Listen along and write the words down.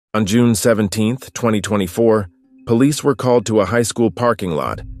On June 17, 2024, police were called to a high school parking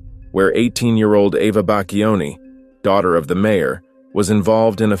lot where 18-year-old Ava Bacchione, daughter of the mayor, was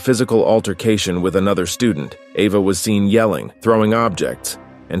involved in a physical altercation with another student. Ava was seen yelling, throwing objects,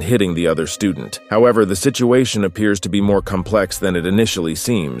 and hitting the other student. However, the situation appears to be more complex than it initially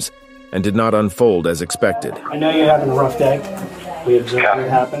seems and did not unfold as expected. I know you're having a rough day. We observed what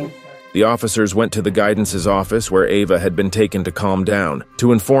happened. The officers went to the guidance's office where Ava had been taken to calm down,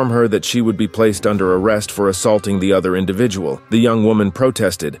 to inform her that she would be placed under arrest for assaulting the other individual. The young woman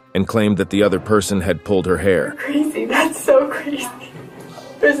protested and claimed that the other person had pulled her hair. Crazy, that's so crazy.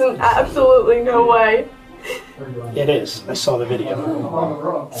 There's absolutely no way. It is. I saw the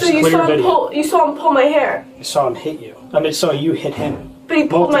video. So you saw him pull my hair? I saw him hit you. I mean, saw you hit him. But he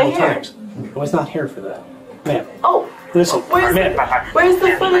pulled my hair. Times. I was not here for that. Ma'am. Oh. Listen, where's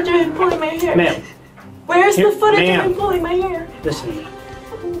the footage of him pulling my hair? Ma'am. Where's the footage of him pulling my hair? Listen,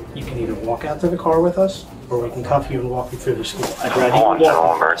 you can either walk out to the car with us, or we can cuff you and walk you through the school. I'd rather you walk.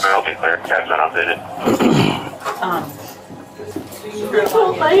 I'll be clear. Cab's not updated. You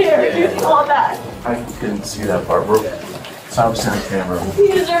pulled my hair. You saw that. I didn't see that part, bro. It's obviously on camera. He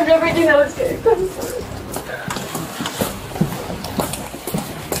deserved everything that was going to come.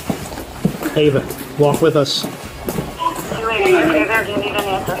 Ava, walk with us. Do you need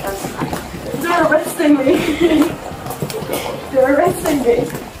any assistance? They're arresting me. They're arresting me.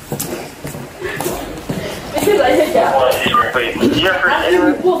 Because I hit that. Wait, you're After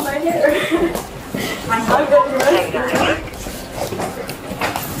you pulled my hair. I'm getting arrested.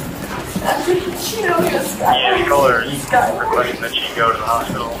 Yeah, Kohler requesting that she go to the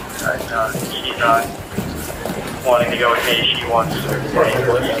hospital. She's not wanting to go with me. She wants to. Right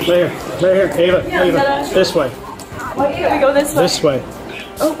here, Ava, this way. Can we go this way? This way.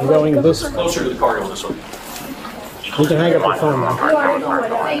 Oh, I'm going this way. Closer to the car, go this way. You can hang up your phone now.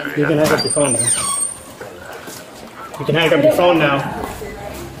 You can hang up your phone now. You can hang up your phone now.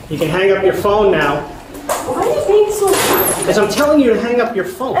 You can hang up your phone now. Why are you being so rude? Because I'm telling you to hang up your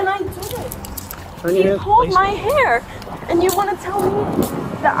phone. And I did it. He pulled my hair, and you want to tell me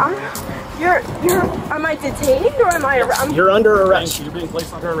that am I detained or am I arrested? You're under arrest. You're being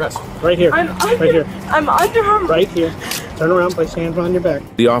placed under arrest. Right here. I'm under arrest. Right here. Turn around, place your hands on your back.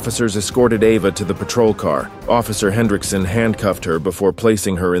 The officers escorted Ava to the patrol car. Officer Hendrickson handcuffed her before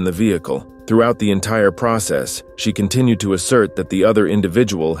placing her in the vehicle. Throughout the entire process, she continued to assert that the other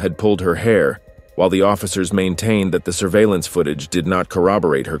individual had pulled her hair, while the officers maintained that the surveillance footage did not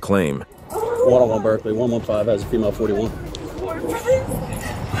corroborate her claim. 101 Berkeley, 115 has a female 41.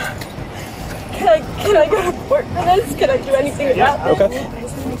 Can I go to court for this? Can I do anything about this? Okay.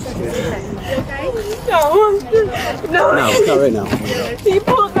 No, No, not right now. He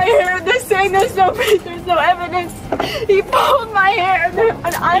pulled my hair and they're saying there's no evidence. He pulled my hair and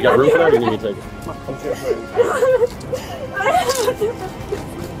I'm You got room for that or you need me to take it?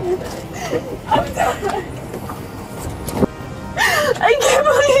 I can't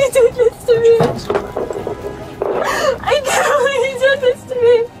believe you did this to me. I can't believe you did this to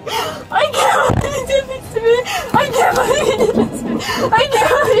me. I can't believe you did this to me. I can't believe you did this to me. I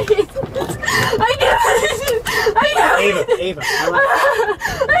can't believe you did this. I can't believe you did this. I can't believe you did this. Ava, I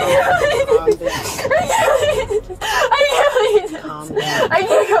can't believe you did this. I can't believe you did this. I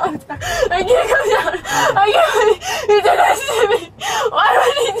can't go down. I can't go down. I can't believe you did this to me. Why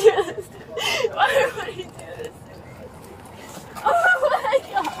would he do this to me? Why would he do this to me? Oh my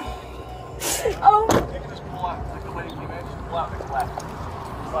God. Oh.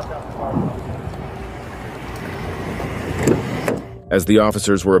 As the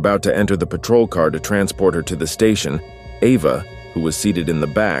officers were about to enter the patrol car to transport her to the station, Ava, who was seated in the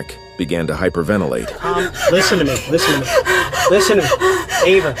back, began to hyperventilate. Listen to me. Listen to me.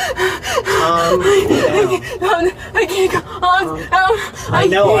 Ava, calm down. I can't go on. I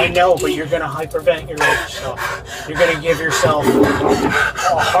know, but you're going to hyperventilate yourself. You're going to give yourself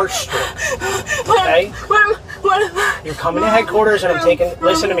a heart stroke. Okay? You're coming to headquarters and I'm taking...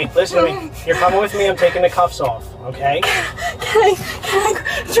 Listen to me. You're coming with me, I'm taking the cuffs off. Okay? Can I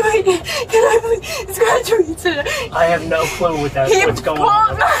graduate? Can I please graduate today? I have no clue what's going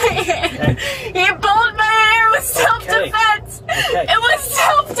on. Okay. He pulled my hair. It was self-defense. Okay. It was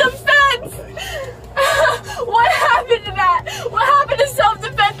self-defense. What happened to that? What happened to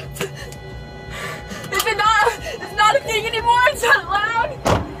self-defense? It's not a thing anymore. It's not allowed.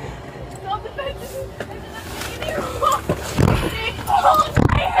 Self-defense isn't a thing anymore. He pulled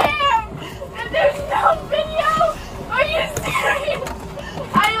my hair. And there's no video. Are you serious?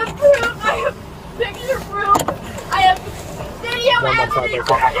 I have proof. I have picture proof. I have video evidence.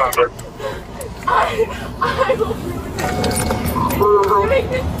 I will prove it.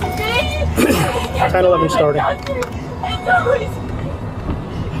 10-11 starting. It's always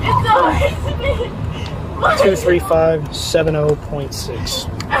me. 23570.6.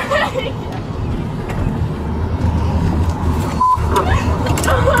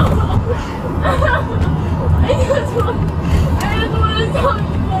 I just want to talk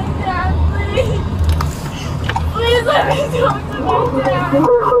to my dad, please. Please let me talk to my dad.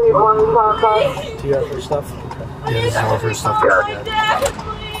 Do you have her stuff? Please let me talk to my dad,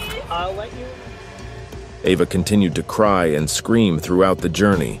 please. I'll let you. Ava continued to cry and scream throughout the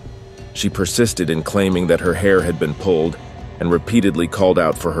journey. She persisted in claiming that her hair had been pulled and repeatedly called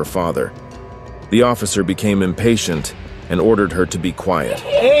out for her father. The officer became impatient and ordered her to be quiet.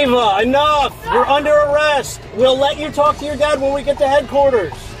 Ava, enough! You're under arrest! We'll let you talk to your dad when we get to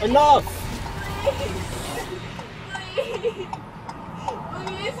headquarters. Enough! Please.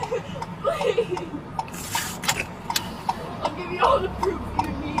 I'll give you all the proof you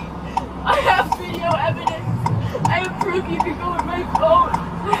need. I have video evidence. I have proof you can go with my phone.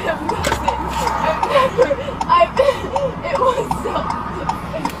 I have nothing. It was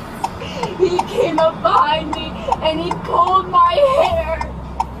self-defense. He came up behind me and he pulled my hair.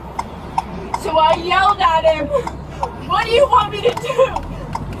 So I yelled at him, "What do you want me to do?"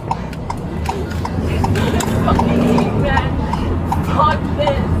 Fucking hate, man. Fuck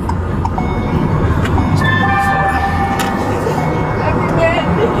this. Every man,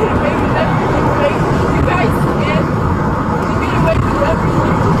 they get away with everything. You guys can. They get away with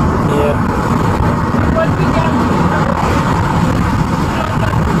everything. Yeah. What we got?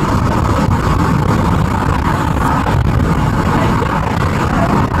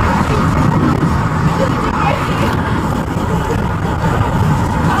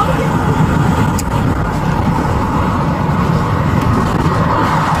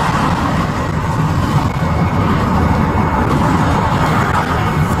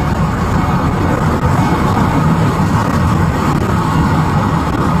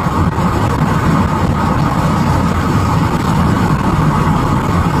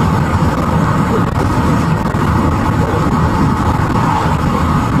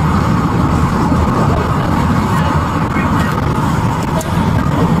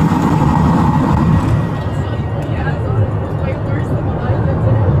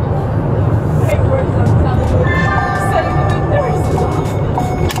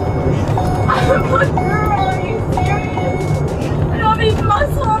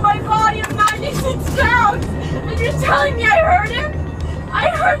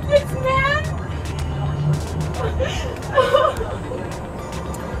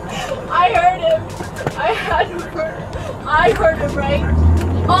 I heard him, right?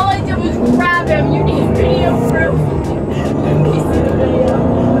 All I did was grab him. You need video proof. Let me see the video. I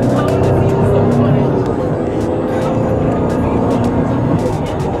want to see some footage.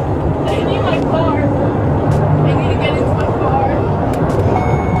 I need my car. I need to get into my car.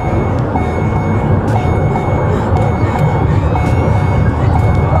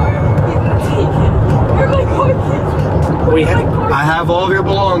 Where my car, please? I have all of your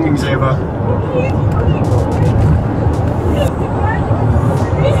belongings, Ava.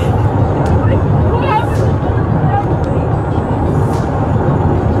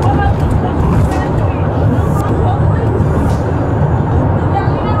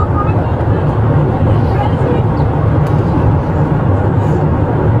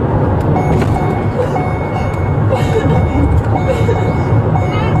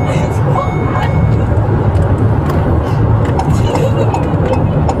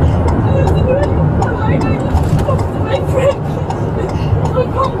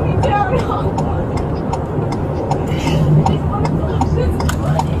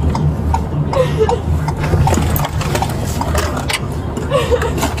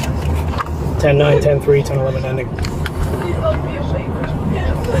 Ten, 9, 10, 3, 10, 11 ending.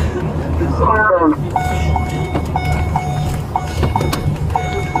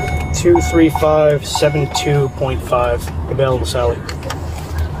 Available, Sally.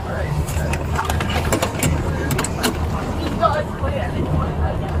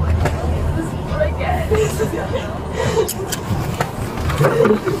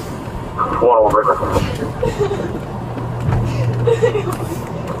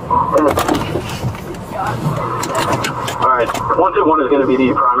 Alright, 121 is going to be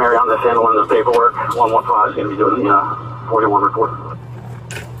the primary on this handling this paperwork. 115 is going to be doing the 41 report.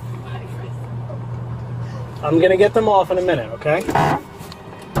 I'm going to get them off in a minute, okay?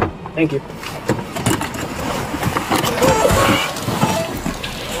 Thank you.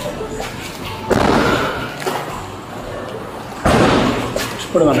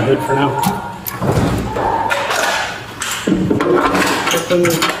 Just put them on the hood for now.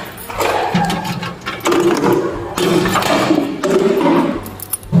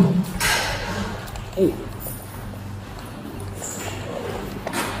 Hey.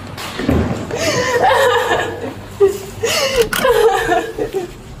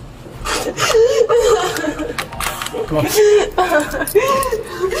 Come on.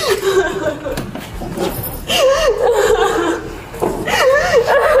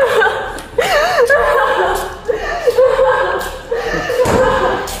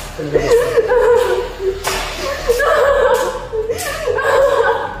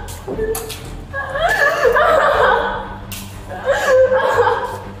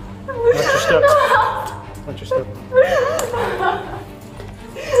 Watch your step.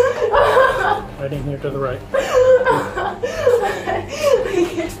 Right in here to the right.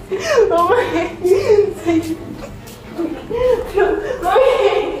 Oh my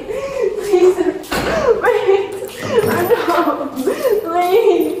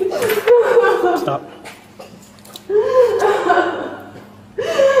Stop.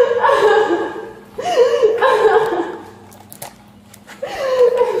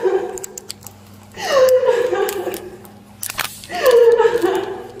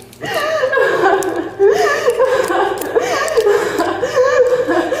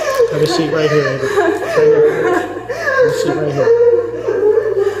 Have a seat right here, Ava. Right here. Have a seat right here.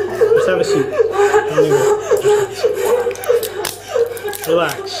 Just have a seat.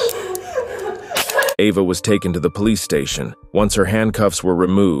 Relax. Ava was taken to the police station once her handcuffs were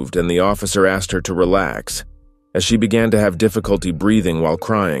removed and the officer asked her to relax. As she began to have difficulty breathing while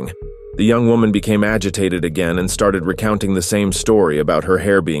crying, the young woman became agitated again and started recounting the same story about her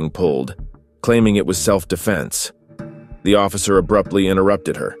hair being pulled, claiming it was self-defense. The officer abruptly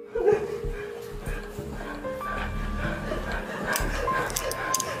interrupted her.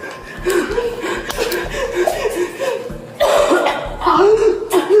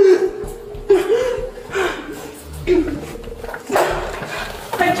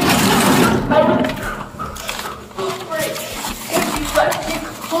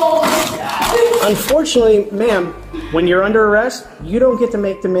 Unfortunately, ma'am, when you're under arrest, you don't get to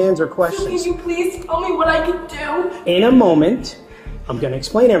make demands or questions. Can you please tell me what I can do? In a moment, I'm going to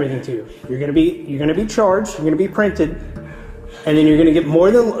explain everything to you. You're going to be charged, you're going to be printed, and then you're going to get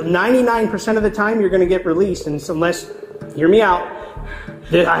more than 99% of the time you're going to get released, and unless, hear me out,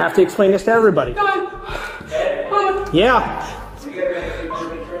 I have to explain this to everybody. Come on. Yeah.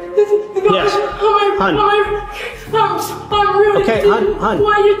 Yes. Hun. I'm really Okay, hun.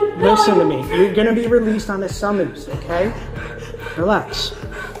 Listen to me. You're going to be released on a summons, okay? Relax.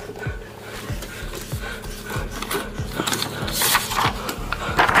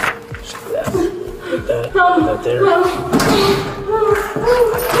 Put that there. I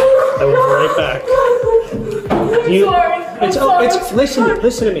will be right back.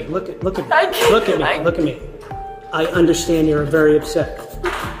 Listen to me. Look at me. I understand you're very upset.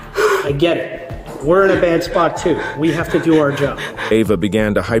 I get it. We're in a bad spot too. We have to do our job. Ava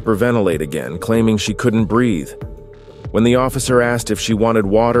began to hyperventilate again, claiming she couldn't breathe. When the officer asked if she wanted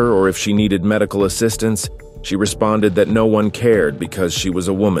water or if she needed medical assistance, she responded that no one cared because she was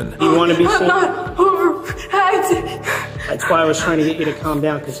a woman. You want to be I'm not overacting. That's why I was trying to get you to calm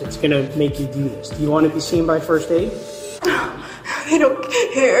down, because it's going to make you do this. Do you want to be seen by first aid? They don't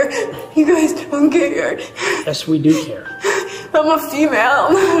care. You guys don't care. Yes, we do care. I'm a female.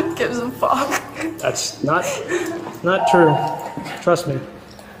 Who gives a fuck? That's not true. Trust me.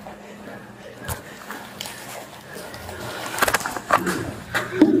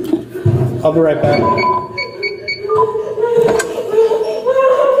 I'll be right back.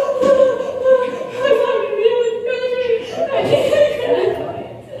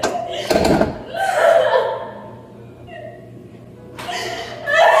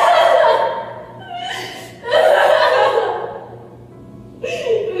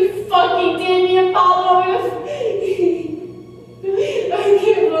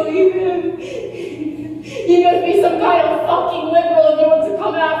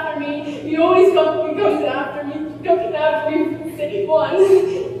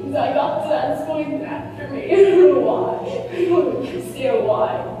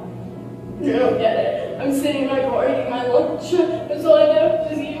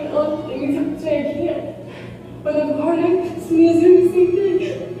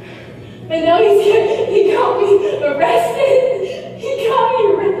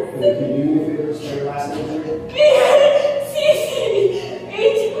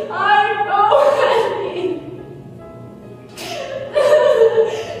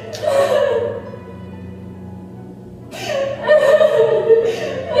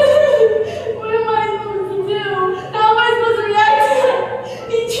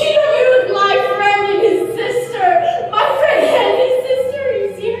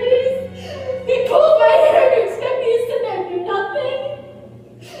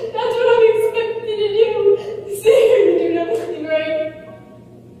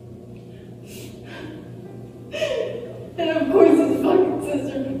 And of course his fucking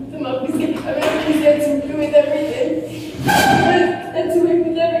sister picked him up. He's got to do with everything. That's to do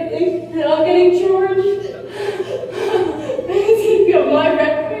with everything. And I'm getting charged. It's gonna be on my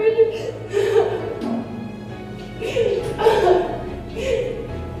record.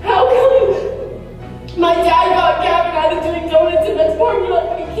 How come my dad got Gavin out of doing donuts in that parking lot,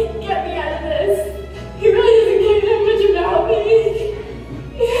 but he can't get me out of this? He really doesn't care that much about me.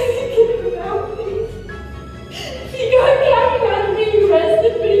 He doesn't care about me. He got Gavin out of being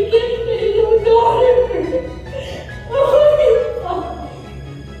arrested, but he can't get his own daughter. Oh my God.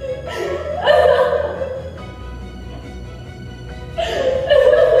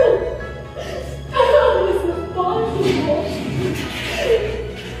 How is this possible?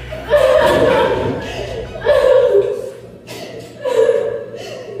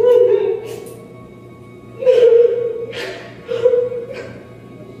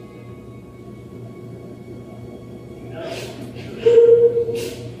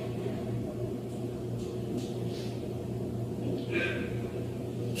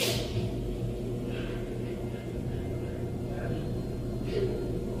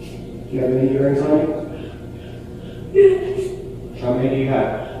 Do you have any earrings on you? Yes. How many do you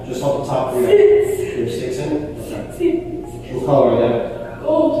have? Just off the top of your Six. There's 6 in it? Okay. Six. What color are they?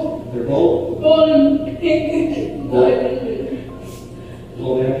 Gold. They're gold? Gold and pink. Gold. Gold.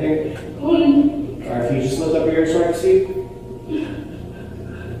 Gold and pink? Gold. Alright, can you just lift up your ears so I can see?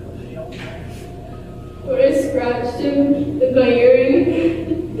 Where I scratched him with my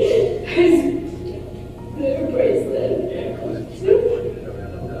earring. Their bracelet.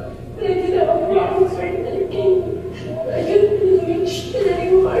 I didn't have a problem bracelet again. I couldn't do shit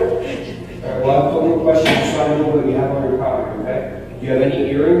anymore. Alright, well, I have a couple more questions just trying to know what you have on your pocket, okay? Do you have any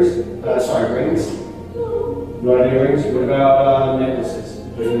earrings? Rings? No. You don't have any earrings? What about necklaces?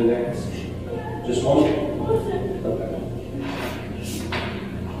 Put in the necklace. Just one? Okay.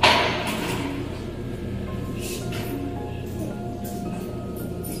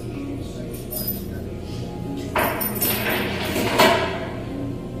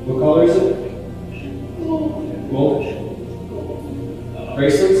 What color is it? Gold. Gold?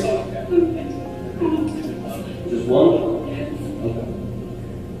 Bracelets? Just one? Okay.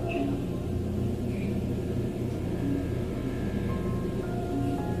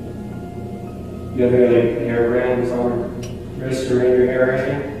 You have any like hair brands on wrist or in your hair or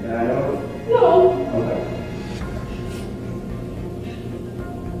anything that I know of? No. Okay.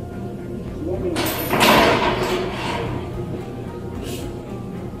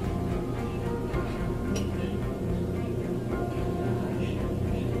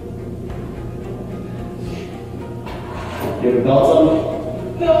 You have a belt on?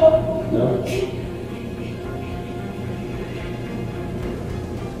 No. No?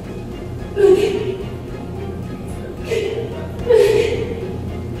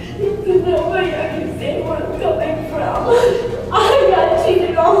 Nobody understands where I'm coming from. I got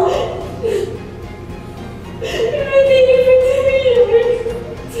cheated on. Everything you do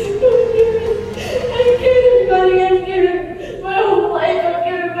I'm scared of money, I'm scared of my whole life, I'm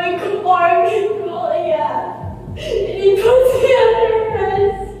scared of my car, I'm scared of all I have. And he puts me under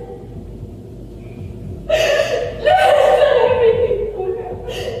arrest. Everything for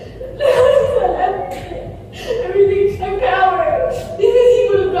everything's a coward. Because he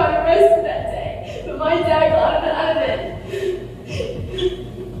would have got arrested that day. But my dad got him out of it.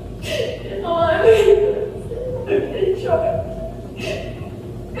 Oh, I'm in shock.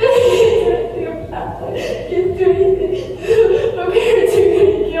 I can't do anything. My parents are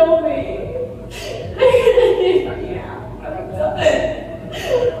gonna kill me. They're gonna kill me out. I'm done.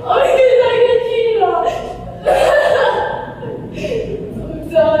 Oh, because I get cheated on. I'm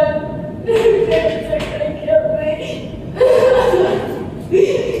done. My parents are gonna kill me.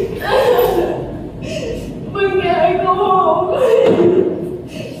 When can I go home? I'll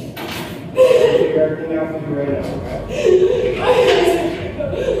figure everything out for you right now, okay?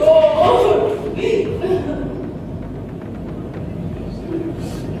 Oh.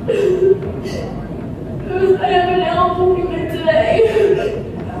 I have an album given today.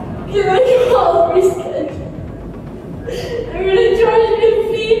 Can I call reschedule? I'm gonna charge you a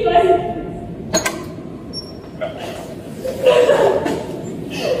fee, but I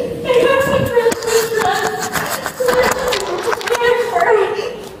have to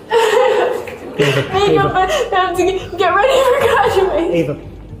Christmas I have to get ready for graduation. Ava.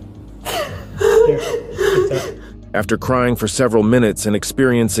 Here, take that. After crying for several minutes and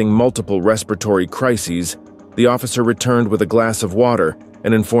experiencing multiple respiratory crises, the officer returned with a glass of water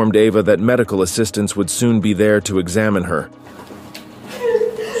and informed Ava that medical assistants would soon be there to examine her.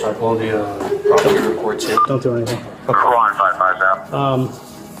 So I pulled the Don't do anything. Go on, 5-5 now.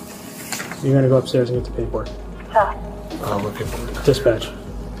 You're gonna go upstairs and get the paperwork. Looking for it. Dispatch.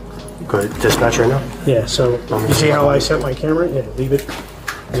 Go ahead, dispatch right now? Yeah, so you see how I set my camera? Yeah, leave it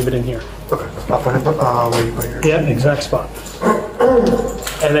in here. Okay. I'll put it, where you put your... Yeah, exact spot.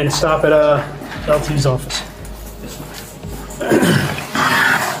 And then stop at LT's office.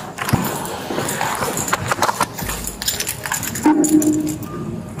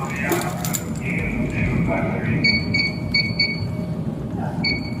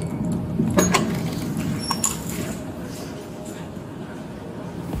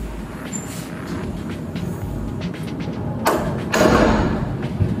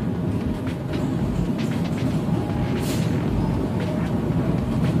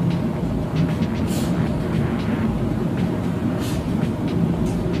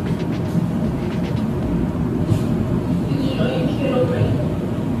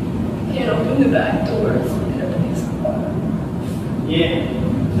 The back doors and everything's quiet. Yeah,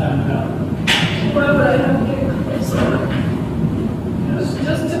 Why would I have to get close? It was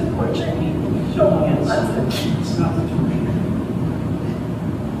just to torture me, show me a lesson. it's not the torture.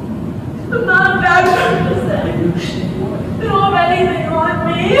 I'm not a bad person. They don't have anything on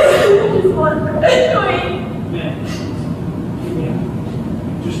me. I just want to graduate. Yeah,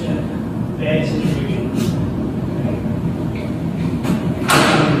 just a bad situation.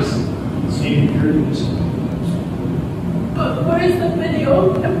 But where's the video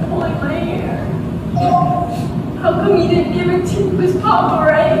of him pulling my hair? How come he didn't give it to his papa,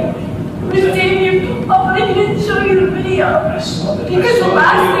 right? It was Damien Papa, but he didn't show you the video. Because the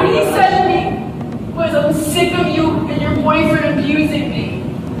last thing he said to me was, I'm sick of you and your boyfriend abusing me.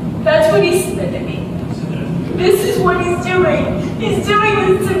 That's what he said to me. This is what he's doing. He's doing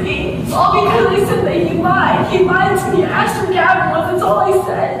this to me. All because I said that he lied. He lied to me. I asked where Gavin was, that's all I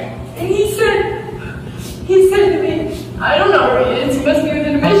said. And he said to me, I don't know where he is. He must be with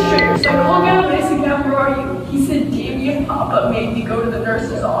an administrator. So I called Gavin and I said, Gavin, where are you? He said, Damien Papa made me go to the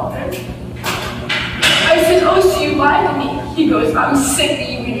nurse's office. I said, oh, so you lied to me. He goes, I'm sick of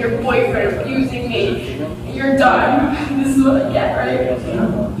you and your boyfriend abusing me. You're done. This is what I get, right?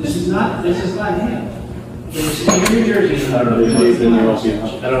 This is not him. It's in New Jersey. I don't know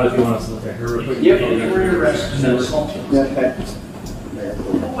if you want us to look at her. Yep, you were arrested.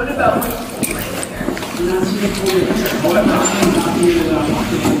 What about me? But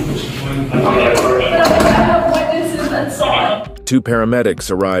I have witnesses that saw it. 2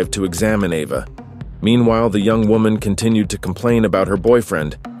 paramedics arrived to examine Ava. Meanwhile, the young woman continued to complain about her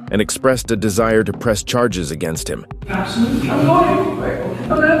boyfriend and expressed a desire to press charges against him. Absolutely. I'm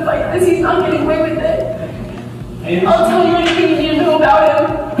going to fight this. He's not getting away with it. I'll tell you anything you need to know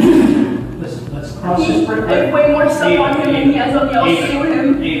about him. Listen, let's cross this bridge. I have way more stuff on him than he has on me. I'll sue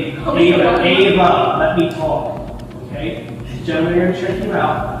him. Ava, let me talk. Okay? These gentlemen are going to check you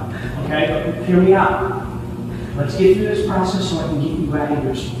out. Okay? But hear me out. Let's get through this process so I can get you out of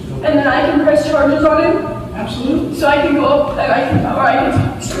here. And then I can press charges on him? Absolutely. So I can go up and I can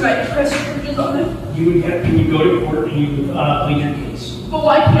press charges on him? Can you go to court and you plead your case? But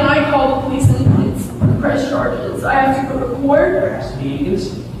why can't I call the police and press charges? I have to go to court? There has to be an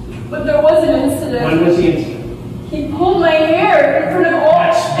incident. But there was an incident. When was the incident? He pulled my hair in front of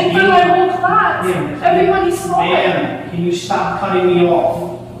my whole class. Everybody saw it. Ma'am, can you stop cutting me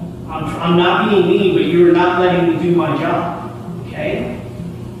off? I'm not being mean, but you're not letting me do my job. Okay?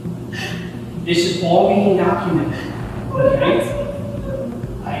 This is all being documented. Okay?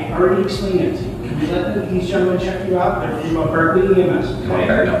 I already explained it to you. Can you let these gentlemen check you out? They're from Berkeley EMS.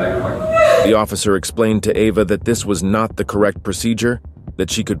 Okay? The officer explained to Ava that this was not the correct procedure, that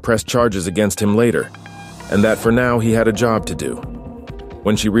she could press charges against him later, and that for now he had a job to do.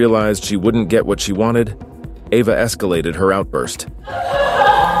 When she realized she wouldn't get what she wanted, Ava escalated her outburst.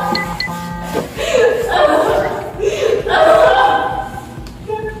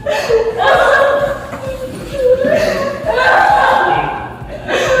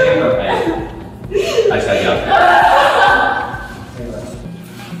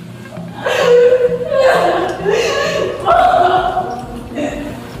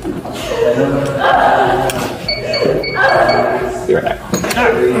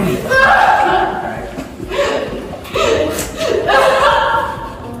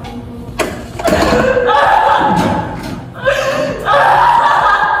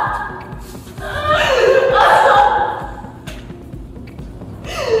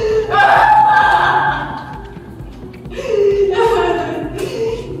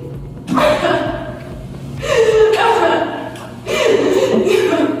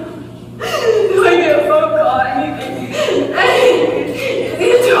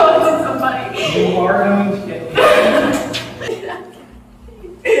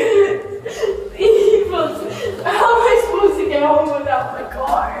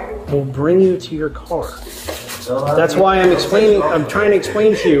 to your car. That's why I'm explaining. I'm trying to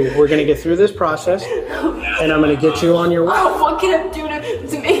explain to you. We're going to get through this process, and I'm going to get you on your way. What can I do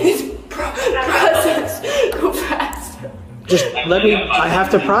to make this process go faster? Just let me. I have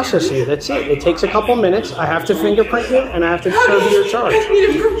to process you. That's it. It takes a couple minutes. I have to fingerprint you, and I have to serve you your charge.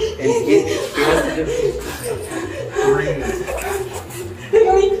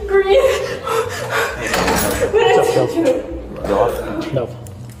 No.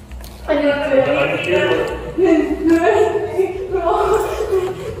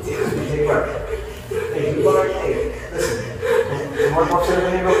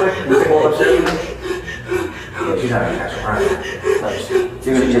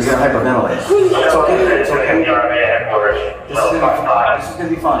 She's gonna hyperventilate. It's okay. It's okay. This is gonna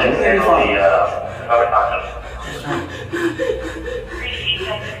be fun. It's gonna be fun.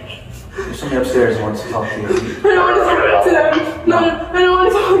 There's somebody upstairs who wants to talk to you. I don't want to talk to them. No, I don't want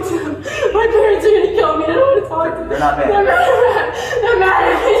to talk to them. My parents are gonna kill me. I don't want to talk to them. They're not mad. They're mad at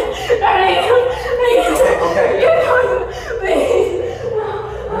me. Okay. Please.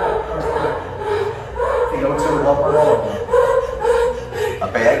 You know what's gonna help her all? A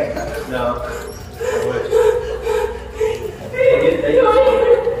bag? No.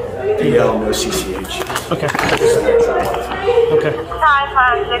 No CCH. Okay. Okay.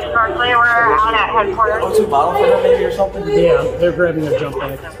 556 Berkeley, we're out at headquarters. Oh, 2 bottles for her maybe or something? Yeah, they're grabbing their jump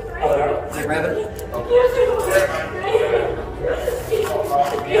bag. They grab it?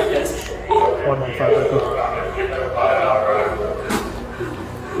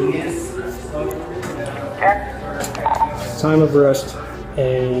 115. Time of arrest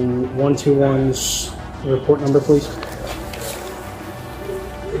and 121's report number, please.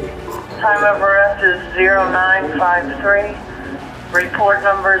 Time of arrest is 0953. Report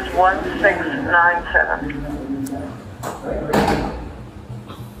number is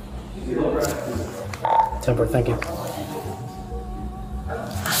 1697. Temper, thank you.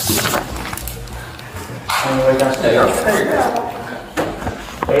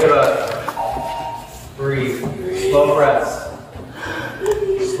 Ava, breathe. Slow breaths.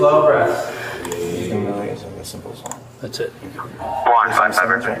 Slow breaths. That's it.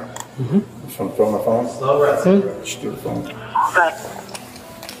 1553. From my phone? Slow breaths. Just do the phone.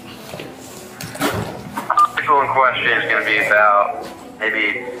 Visual in question is going to be about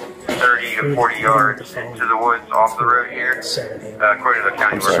maybe 30 to 40 yards into the woods off the road here. According to the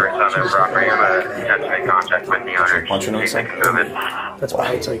county workers on their property, I'm going to attempt to make contact with the owner. That's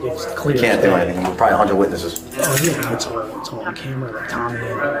why it's like it's clear. We can't do anything. We're probably 100 witnesses. Oh yeah, it's all on camera. Like Tommy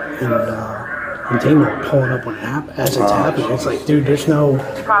and Damon are pulling up when it as it's happening. It's like, dude, there's no.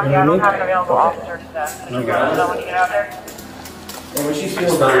 Copy, I don't have an available officer today. Can you guys know when you get out there? And when she's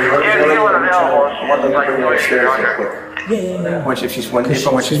feeling better, Yeah, if anyone available. I want them to bring her upstairs real quick. Yeah. When she's feeling She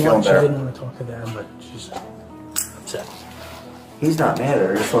better. didn't want to talk to them, but she's upset. He's not mad at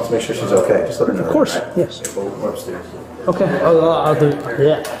her. He just wants to make sure she's okay. Just let her know. Of course, right? yes. We're upstairs. Okay, I'll do.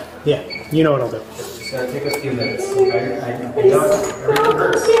 Yeah. You know what I'll do. It's gonna take a few minutes. Okay? I know everything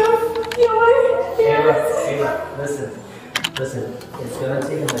hurts. Ava, listen. It's gonna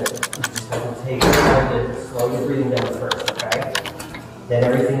take a minute. It's just gonna take time to slow your breathing down first, okay? Then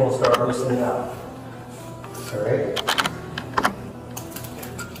everything will start loosening up. All right?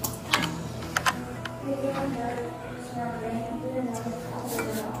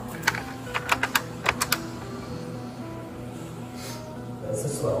 Nice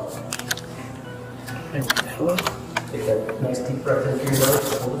and slow. Take that nice deep breath in through your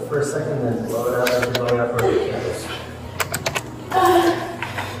nose, hold it for a second, then blow it out as you're going out for your candles.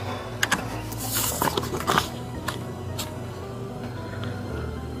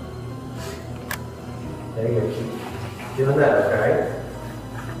 There you go, keep doing that, okay?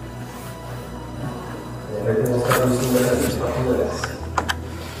 And everything will start loosening up as you're talking with us.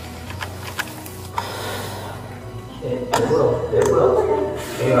 It will.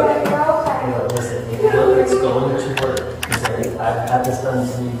 Ava, listen, it's going to work. I've had this done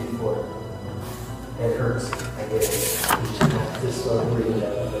to me before. It hurts. I get it. You just have to slow breathing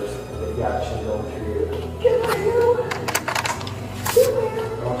down first. If the action going through your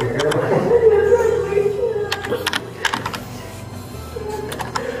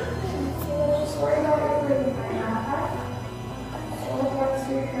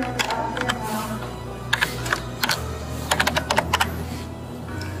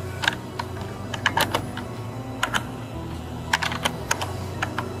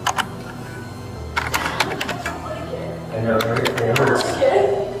I know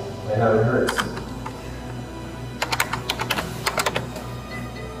it hurts.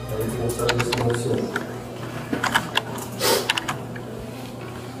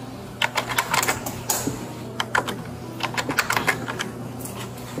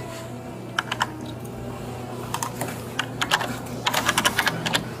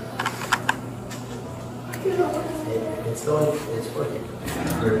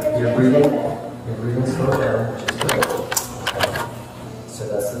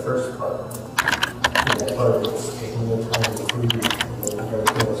 that's the first part. And that part is taking the time to breathe and then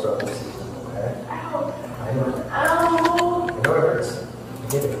everything will start to see. Okay? I know. I know it hurts. I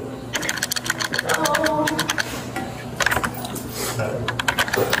get it.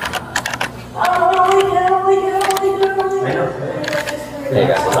 I know. Hey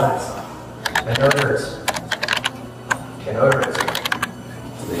guys, relax. I know it hurts. I know it hurts.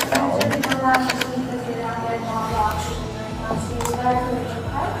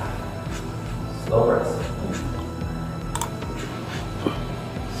 Slow breaths.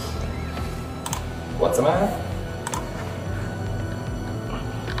 What's the matter?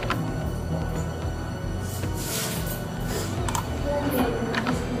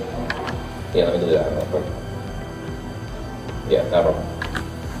 Yeah, let me do that real quick. Yeah, no problem.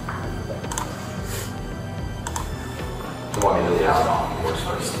 You want me to do the alcohol works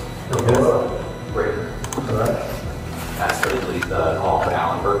first? Okay. Great. Alright. Ask her to delete the call for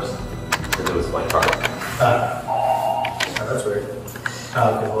Alan first. Because it was like trouble. That's weird.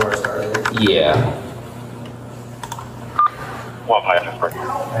 Because Laura started it. Yeah. Well, I just break.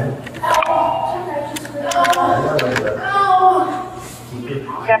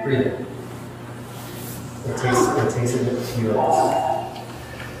 Keep breathing. It takes a few minutes.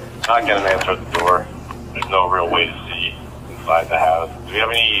 Not getting an answer at the door. There's no real way to see inside the house. Do you have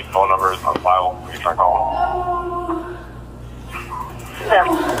any phone numbers on file when you try calling? Yeah.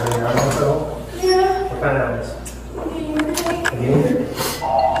 What kind of numbers?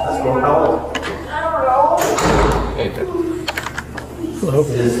 Let's go. How old? I don't know. Hello. Is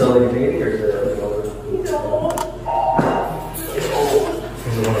it still like a baby or is it older? No. Is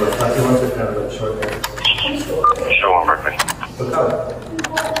it one of the fluffy ones or kind of a short hair? Show one perfect. What color?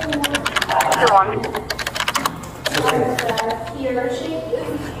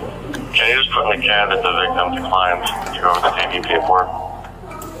 Can you just put in the can that the victim declined to go over the TV paid for?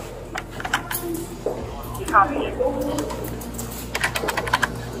 Copy.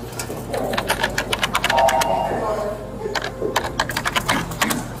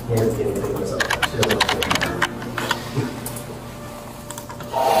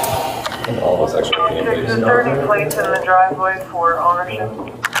 And all those extra There's a 30 plates in the driveway for ownership.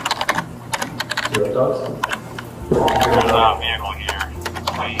 Zero dogs? There's a vehicle here,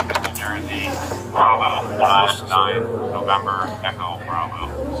 Queens, New Jersey, Bravo, 9 November, Echo, Bravo.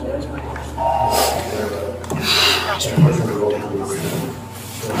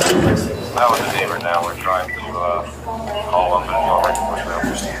 That was the neighbor now. We're trying to call up and call right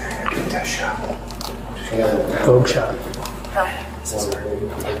Vogue shot.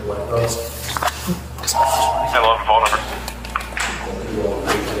 Hello, phone number.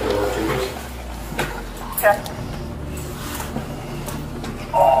 Okay.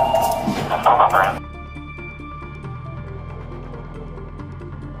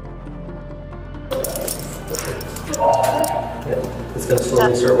 It's going to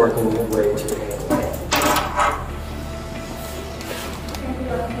slowly start working its way to your hand.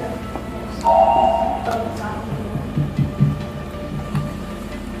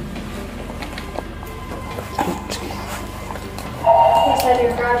 You said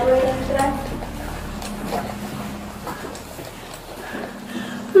you're graduating today?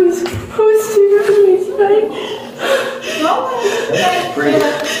 Who's doing me tonight? No. Breathe.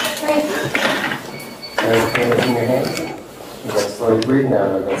 There's pain in your hand. You got to slowly breathe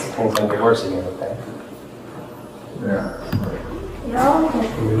now. That's things going to get worse again, okay? Yeah. No.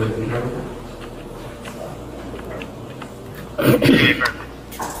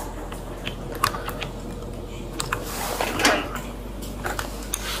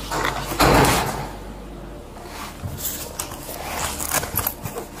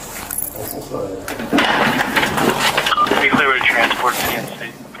 Be clear to transport to the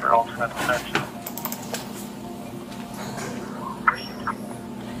state for alternate protection.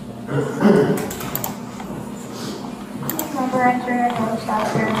 Remember entering your nose out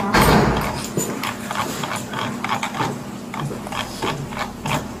there now.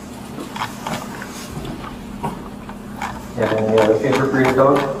 You have any other favorite breed of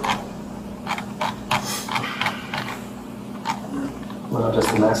dog? Well, just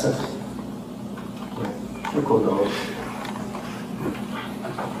a mastiff. They're cool dogs.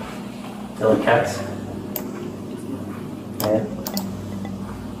 You like cats? Yeah.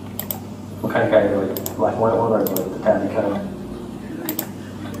 What kind of cat do you like? Black and white one or like the tabby kind?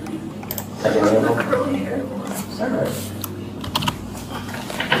 Like any of them? Is that right?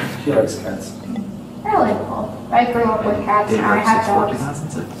 She likes cats. I like both. I grew up with cats and I have dogs.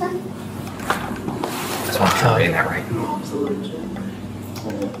 That's what I'm telling you, that right?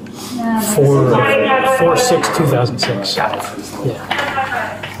 Absolutely. 4/6/2006.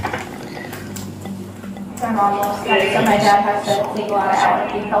 Yeah. I'm almost done, so my dad has to take a lot of out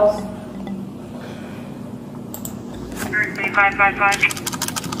details. 555.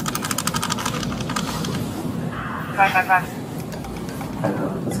 555. I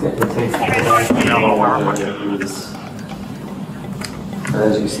know. It's good. It takes a while to release. But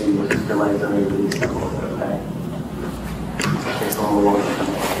as you see, your legs are released a little bit, okay? It takes a little longer to come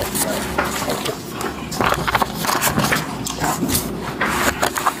out.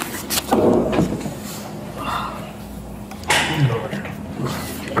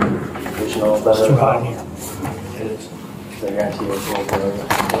 It's too hot in here.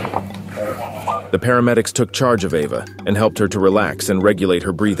 The paramedics took charge of Ava and helped her to relax and regulate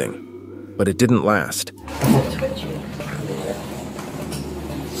her breathing. But it didn't last.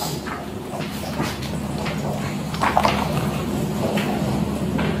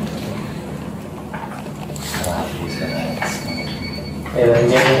 Ava, you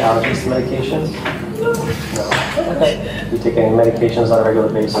get any allergies to medications? No. Okay. You take any medications on a regular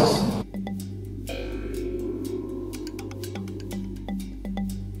basis?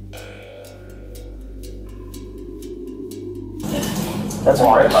 That's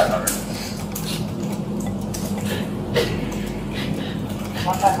all right. 500.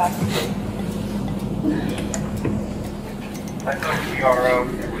 I thought PRO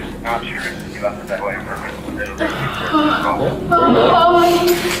was not sure if you left it that way on purpose.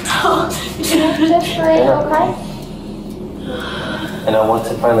 Just breathe, okay? And now once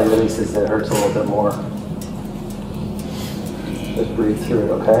it finally releases, it hurts a little bit more. Just breathe through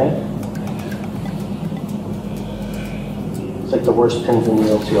it, okay? It's like the worst pins and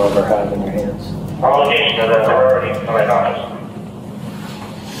needles you'll ever have in your hands. All locations are already coming on.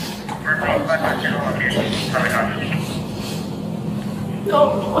 No.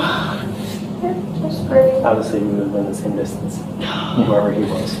 Just breathe. Obviously, we would have been the same distance, whoever he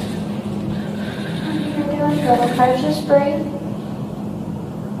was. You're doing good, okay? Just breathe.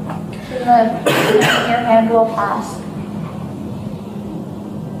 And then your hand will pass.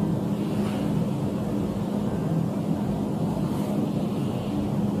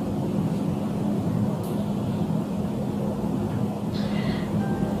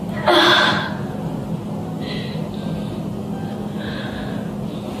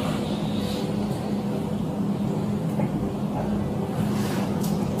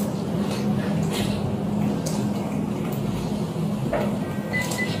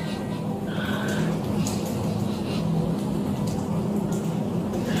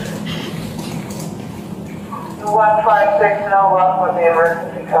 With the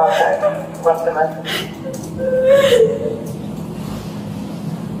emergency contact. What's the message?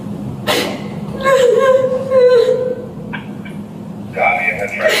 Copy, I'm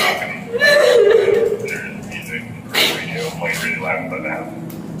gonna try talking. There's music, radio playing really loud in the house.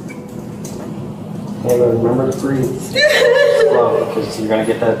 Hey, remember to breathe slow, because you're going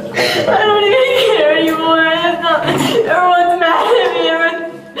to get that cranky back. I don't even care anymore. Everyone's mad at me.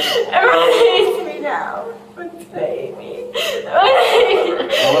 Everyone hates me now. It's baby. I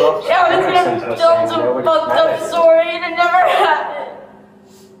was gonna tell some fucked up story and it never happened.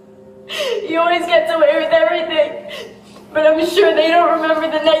 He always gets away with everything. But I'm sure they don't remember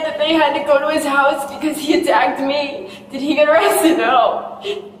the night that they had to go to his house because he attacked me. Did he get arrested? No.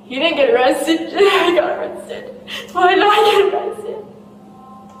 He didn't get arrested. I got arrested. Why did I get arrested?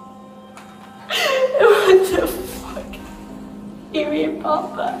 What the fuck? He made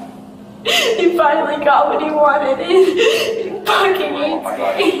Papa. He finally got what he wanted. He fucking hates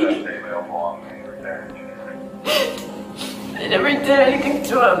me. I never did anything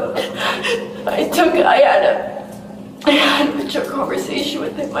to him. I had a mature conversation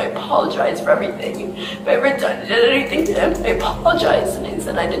with him. I apologized for everything. If I ever did anything to him, I apologized. And I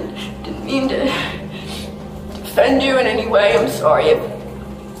said I didn't mean to offend you in any way. I'm sorry if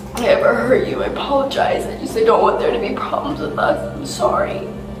I ever hurt you. I apologize. I don't want there to be problems with us. I'm sorry.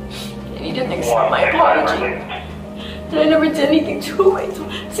 And he didn't accept my apology. And I never did anything to him.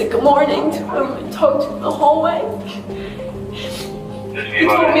 I said good morning to him and talked to him the whole way. He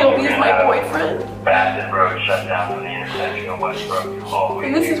told me to leave my boyfriend. Basset Road shut down from the intersection of West Road to Hallway.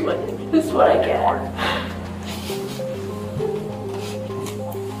 And this is what I get.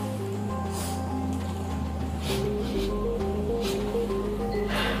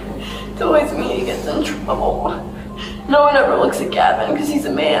 It's always me who gets in trouble. No one ever looks at Gavin because he's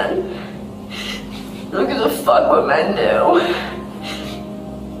a man. I don't give a fuck what men do.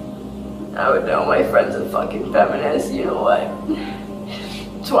 I would know my friend's a fucking feminist, you know what?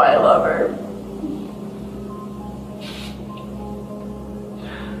 That's why I love her.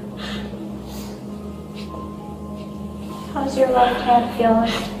 How's your left hand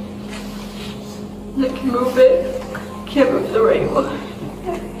feeling? I can move it. Can't move the right one.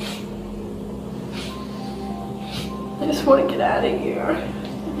 I just want to get out of here.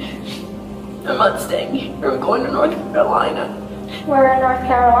 I'm not staying here. I'm going to North Carolina. Where in North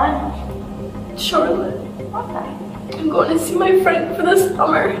Carolina? Charlotte. Okay. I'm going to see my friend for the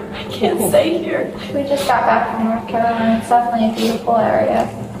summer. I can't stay here. We just got back from North Carolina. It's definitely a beautiful area.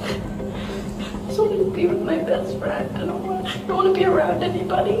 I just want to be with my best friend. I don't want to be around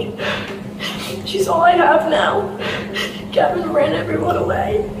anybody. She's all I have now. Gavin ran everyone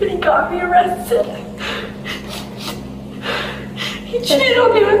away, and he got me arrested. He cheated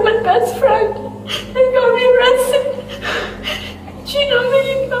on me with my best friend and got me arrested. He cheated on me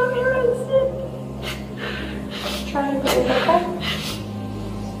and got me arrested. Trying to breathe, okay?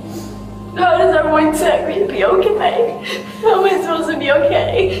 How does everyone expect me to be okay? How am I supposed to be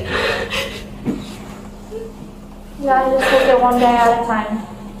okay? You gotta just take it one day at a time.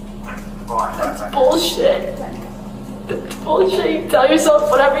 That's bullshit. That's bullshit. You tell yourself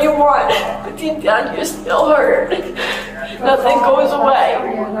whatever you want, but deep down you're still hurt. Nothing goes away.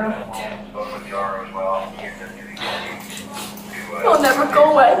 It'll never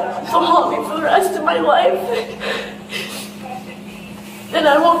go away. It'll haunt me for the rest of my life. And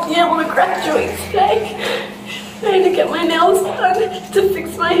I won't be able to graduate today. I had to get my nails done to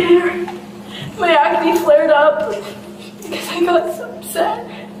fix my hair. My acne flared up because I got so upset.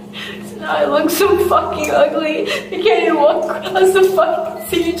 So now I look so fucking ugly. I can't even walk across the fucking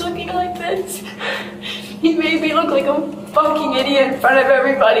stage looking like this. He made me look like a fucking idiot in front of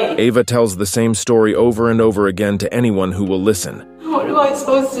everybody. Ava tells the same story over and over again to anyone who will listen. What am I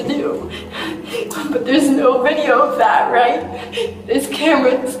supposed to do? But there's no video of that, right? There's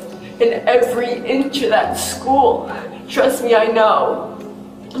cameras in every inch of that school. Trust me, I know.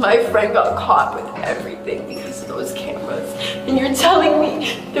 My friend got caught with everything because of those cameras. And you're telling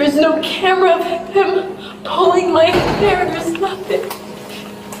me there's no camera of him pulling my hair? There's nothing.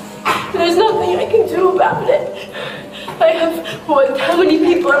 There's nothing I can do about it. I have, how many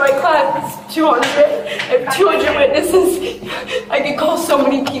people in my class? 200. I have 200 witnesses. I can call so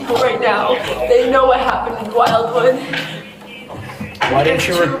many people right now. They know what happened in Wildwood. Why didn't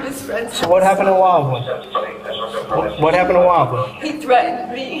you? So what happened in Wildwood? What happened in Wildwood? He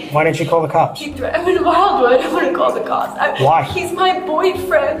threatened me. Why didn't you call the cops? He threatened me in Wildwood. I want to call the cops. Why? He's my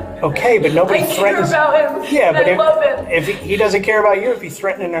boyfriend. Okay, but nobody threatens. I care about him. Yeah, but I love him. if he doesn't care about you, if he's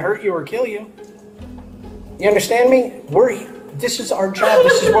threatening to hurt you or kill you, you understand me? This is our job.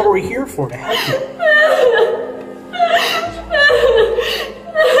 This is what we're here for, to help you.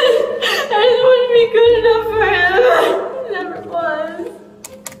 I just want to be good enough for him. I never was.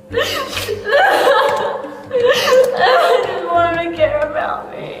 I just want him to care about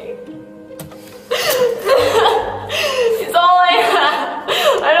me. He's all I have.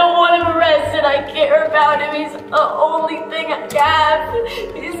 I don't want him arrested. I care about him. He's the only thing I have.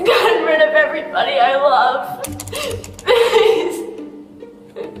 He's gotten rid of everybody I love.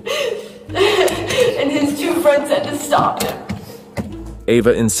 And his two friends had to stop him.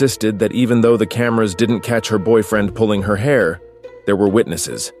 Ava insisted that even though the cameras didn't catch her boyfriend pulling her hair, there were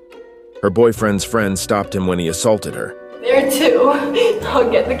witnesses. Her boyfriend's friend stopped him when he assaulted her. There too. I'll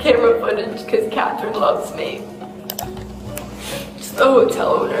get the camera footage because Catherine loves me. It's the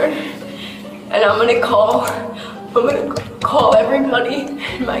hotel owner. And I'm gonna call everybody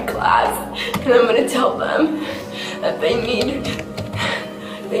in my class and I'm gonna tell them that they need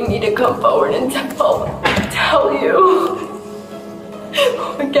to come forward and tell you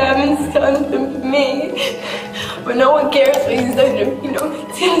what Gavin's done to me. But no one cares what he's done to me. You know,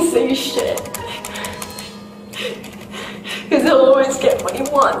 he's gonna say shit. Because he'll always get what he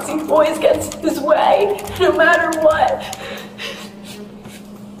wants. He always gets his way, no matter what.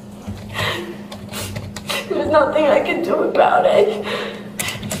 There's nothing I can do about it.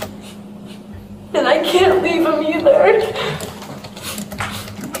 And I can't leave him either.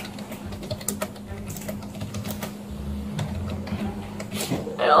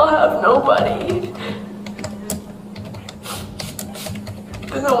 I'll have nobody.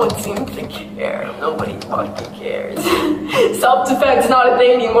 But no one seems to care. Nobody fucking cares. Self-defense is not a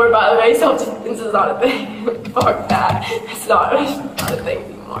thing anymore, by the way. Self-defense is not a thing. Fuck that. It's not a thing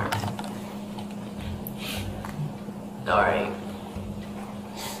anymore. Alright.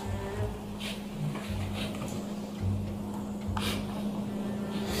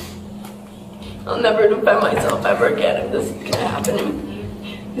 I'll never defend myself ever again if this is gonna happen to me.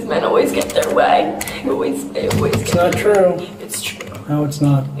 These men always get their way. They always It's not true. It's true. No, it's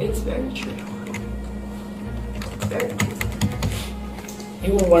not. It's very true. It's very true.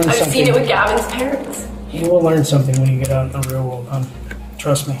 You will learn something. I've seen it with Gavin's parents. You will learn something when you get out in the real world, hon.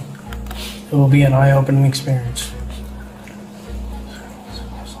 Trust me. It will be an eye-opening experience.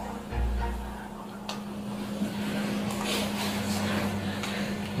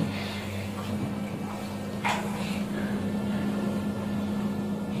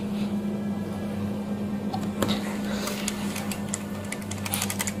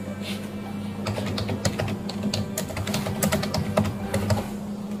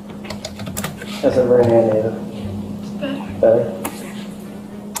 How's it right hand, Ava? Better.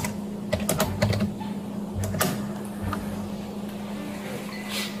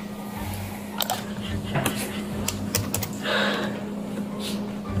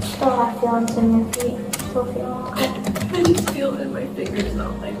 Still have feelings in your feet. Still feeling okay. I just feel it in my fingers,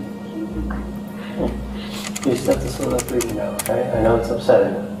 not my You just have to slow that breathing down, okay? I know it's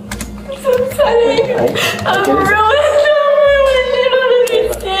upsetting. It's upsetting. I'm ruined. You don't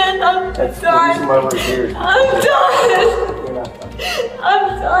understand. I'm That's the done. reason why we're here. I'm done. You're not done. I'm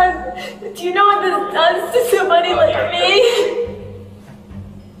done. Do you know what this does to somebody like me?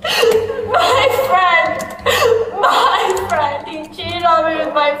 My friend, he cheated on me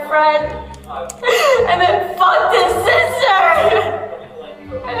with my friend, and then fucked his sister.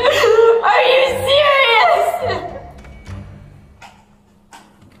 Are you serious?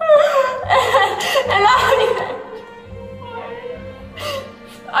 And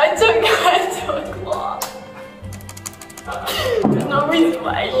I took law. There's no reason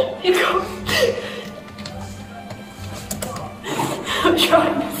why I should be going. I'm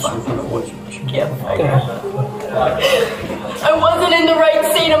trying to can't figure it out. I wasn't in the right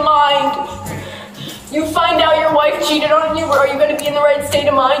state of mind. You find out your wife cheated on you, are you going to be in the right state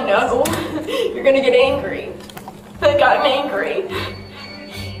of mind? No. You're going to get angry. Like, I'm angry.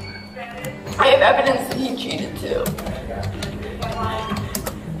 I have evidence that he cheated too.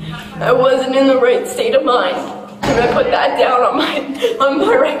 I wasn't in the right state of mind. I'm gonna put that down on my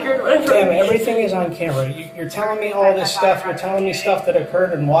record, whatever. Damn, everything is on camera. You're telling me all this stuff. You're telling me stuff that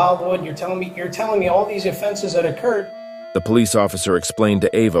occurred in Wildwood. You're telling me all these offenses that occurred. The police officer explained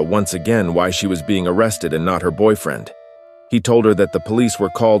to Ava once again why she was being arrested and not her boyfriend. He told her that the police were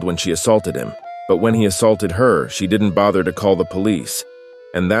called when she assaulted him, but when he assaulted her, she didn't bother to call the police.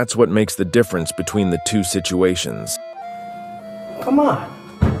 And that's what makes the difference between the two situations. Come on.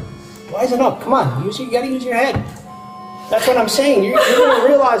 Wise it up. Come on. You gotta use your head. That's what I'm saying. You're gonna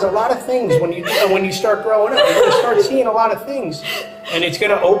realize a lot of things when you start growing up. You're gonna start seeing a lot of things, and it's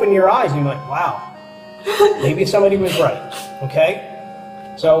gonna open your eyes. And you're like, wow, maybe somebody was right. Okay.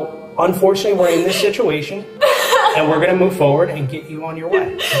 So unfortunately, we're in this situation, and we're gonna move forward and get you on your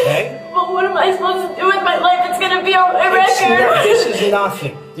way. Okay. Well, what am I supposed to do with my life? It's gonna be on my record. This is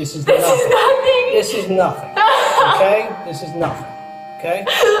nothing. This is nothing. This is nothing. Okay. This is nothing. Okay.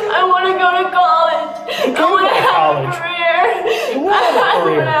 I want to go to college. I want to have a career. I want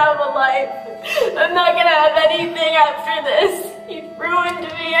to have a life. I'm not going to have anything after this. He ruined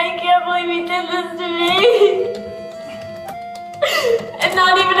me. I can't believe he did this to me. And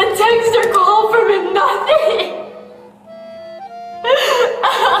not even a text or call from him, nothing.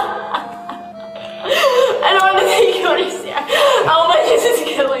 I don't think you understand how much this is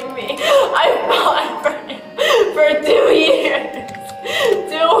killing me. I fought for him for 2 years.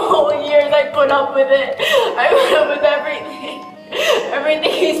 2 whole years I put up with it. I put up with everything.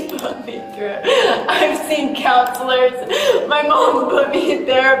 Everything he's put me through. I've seen counselors. My mom put me in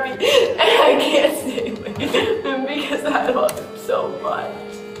therapy. And I can't stay with him because I love him so much.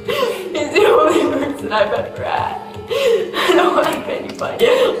 He's the only person I've ever had. I don't have anybody.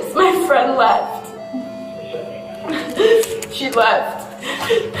 My friend left. She left.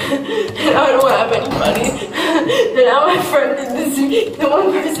 And I don't have anybody. And now my friend did this to me. The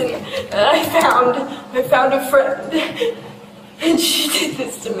one person that I found a friend. And she did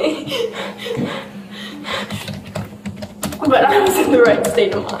this to me. But I was in the right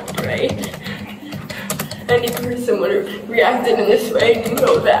state of mind, right? Any person would have reacted in this way, you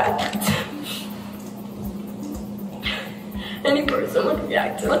know that. Any person would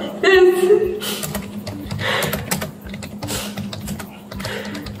react like this.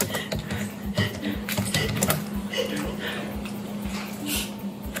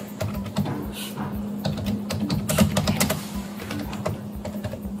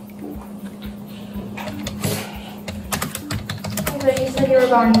 But you said you were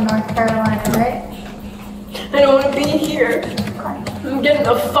going to North Carolina, right? I don't want to be here. I'm getting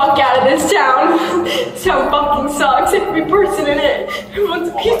the fuck out of this town. This town fucking sucks. Every person in it. Everyone's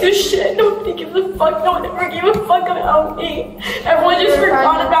a piece of shit. Nobody gives a fuck. No one ever gave a fuck about me. Everyone just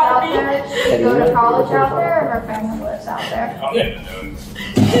forgot about me. Did you go to college out there, or her family lives out there?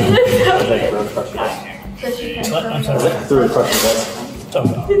 She lives out there. So she can Through a question,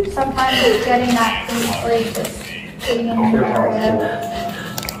 Sometimes it's getting that food, like just getting in the area.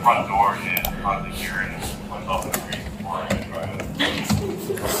 Front door, yeah, front of the urine went off the creek before I tried to.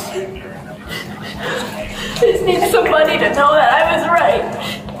 I just need somebody to know that I was right.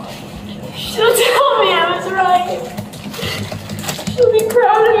 She'll tell me I was right. She'll be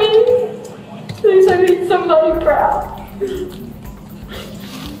proud of me. Please, I need somebody proud.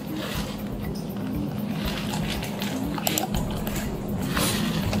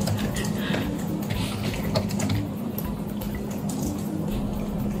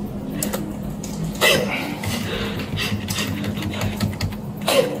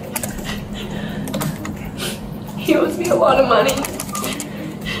 He owes me a lot of money,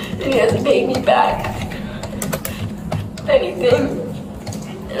 and he hasn't paid me back anything.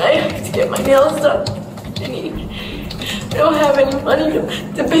 And I have to get my nails done, and I don't have any money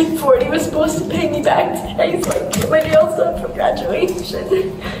to pay for it. He was supposed to pay me back today, so I can get my nails done for graduation.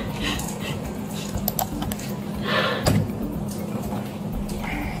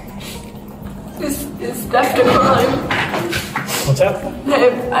 Is theft a crime? What's that?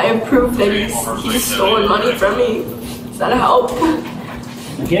 I have proof that he's stolen money from me. Does that help?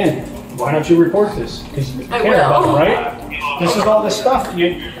 Again, why don't you report this? Because you care about it, right? This is all this stuff.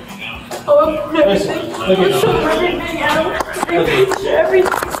 Oh, everything. Everything out.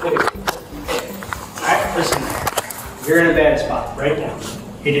 Everything. Alright, listen. You're in a bad spot right now.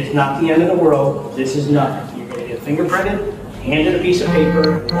 It is not the end of the world. This is nothing. You're going to get fingerprinted, handed a piece of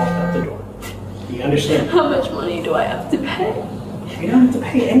paper, and walked out the door. Do you understand? How much money do I have to pay? You don't have to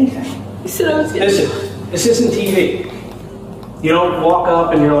pay anything. You said I was getting... Listen, this isn't TV. You don't walk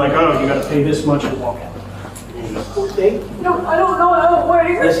up and you're like, oh, you got to pay this much and walk out. Court date? No, I don't know how it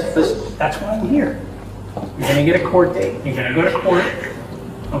works. Listen, that's why I'm here. You're going to get a court date. You're going to go to court.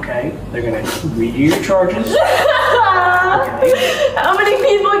 Okay? They're going to read you your charges. Okay. How many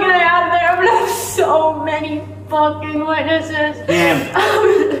people can I have there? I'm going to have so many fucking witnesses. Damn.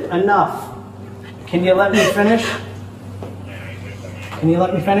 Enough. Can you let me finish? Can you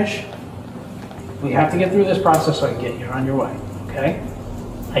let me finish? We have to get through this process so I can get you on your way, okay?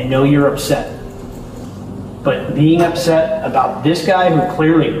 I know you're upset. But being upset about this guy who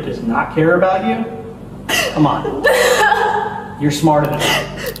clearly does not care about you, come on. You're smarter than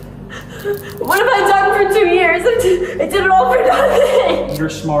that. What have I done for 2 years? I did it all for nothing. You're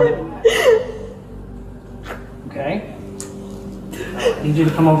smarter than that. Okay? I need you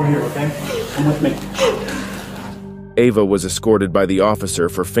to come over here, okay? Come with me. Ava was escorted by the officer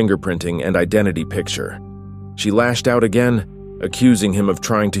for fingerprinting and identity picture. She lashed out again, accusing him of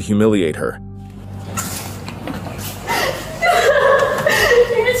trying to humiliate her.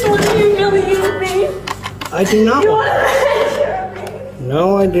 You just want to humiliate me. I do not You want want to humiliate me.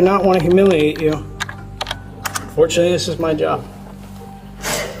 No, I do not want to humiliate you. Fortunately, this is my job.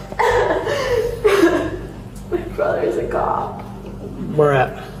 My brother's a cop. Where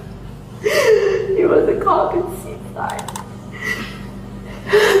at? He was a cop in Seaside.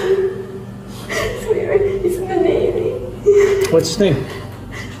 Sweetheart, he's in the Navy. What's his name?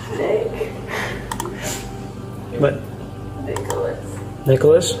 Nick. What? Nicholas.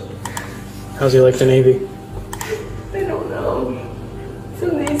 Nicholas? How's he like the Navy? I don't know.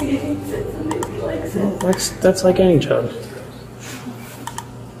 Some days he hates it, some days he likes it. That's like any job.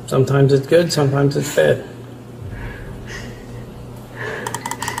 Sometimes it's good, sometimes it's bad.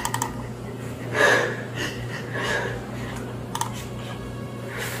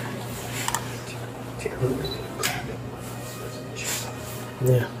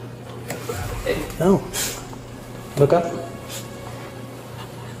 Yeah. No. Look up.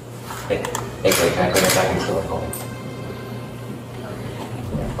 Hey, can I put it back into the phone?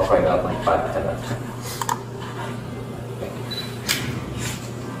 I'll probably about like 5 to 10 minutes.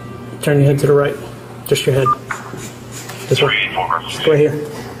 Turn your head to the right. Just your head. This way. Just go here.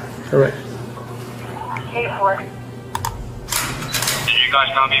 All right. 8-4. Did you guys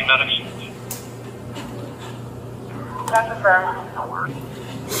not need medics? That's affirmed.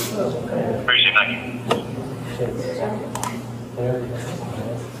 Appreciate it, thank you.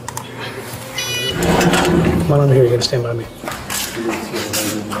 Come on over here. You gotta stand by me.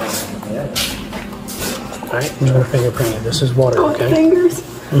 All right. I'm gonna fingerprint it. This is water, Both okay? fingers.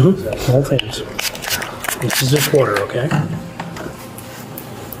 Mm-hmm. Both hands. This is just water, okay?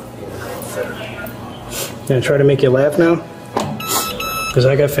 Gonna try to make you laugh now? Because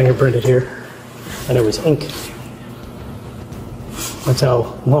I got fingerprinted here. And it was ink. That's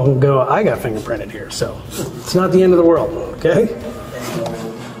how long ago I got fingerprinted here. So it's not the end of the world, okay?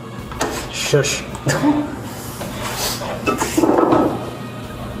 Shush.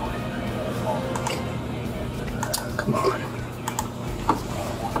 Come on.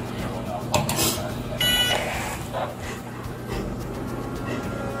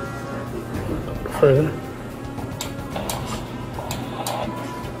 further.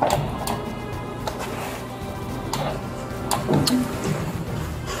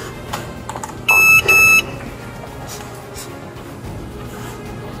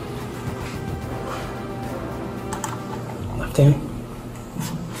 Left hand.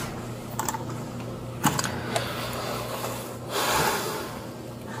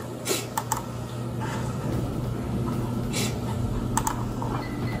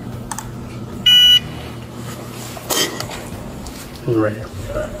 Right here.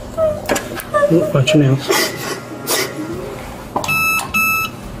 Watch your nails.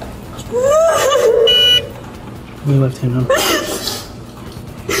 You left hand up. I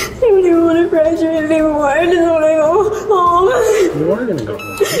don't even want to graduate anymore. I just want to go home. You are going to go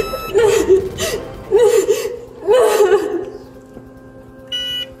home.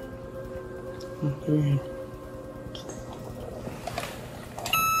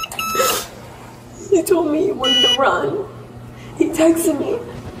 He told me he wanted to run. He texted me.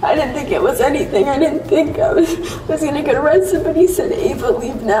 I didn't think it was anything. I didn't think I was gonna get arrested, but he said, Ava,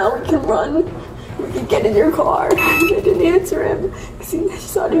 leave now. We can run. We can get in your car. I didn't answer him because he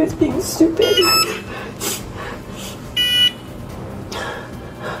thought he was being stupid.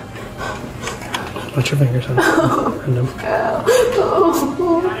 Put your fingers on them.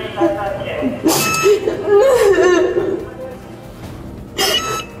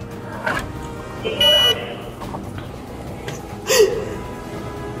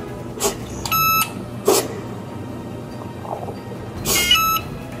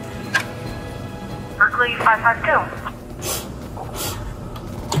 Berkeley 552.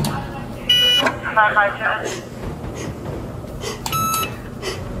 552.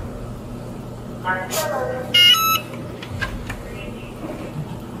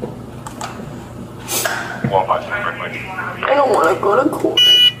 I don't want to go to court.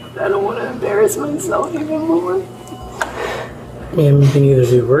 I don't want to embarrass myself even more. And you can either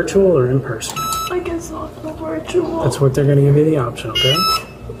do virtual or in person. I guess I'll go virtual. That's what they're going to give you the option, okay?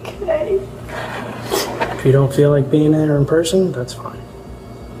 Okay. If you don't feel like being there in person, that's fine.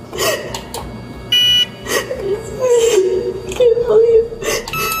 I can't believe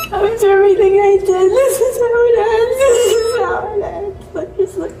after everything I did, this is how it ends. This is how it ends. Like,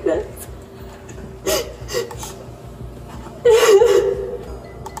 just like this.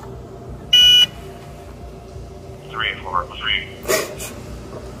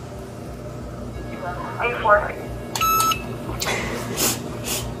 8-4.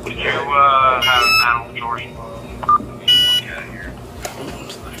 Did you have Madeline Jordan?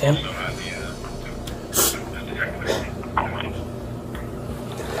 Damn.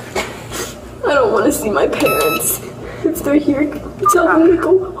 I don't want to see my parents. If they're here, tell them to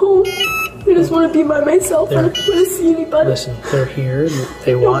go home. I just want to be by myself. I don't want to see anybody. Listen, they're here.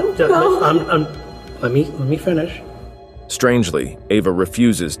 They want. No. Let me finish. Strangely, Ava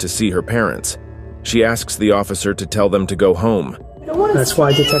refuses to see her parents. She asks the officer to tell them to go home. That's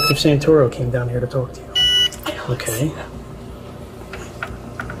why Detective Santoro came down here to talk to you. Okay.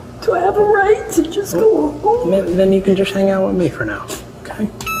 Do I have a right to just go home? Then you can just hang out with me for now. Okay.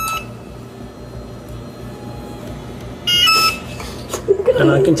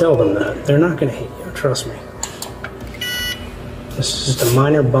 And I can tell them that. They're not going to hate you, trust me. This is just a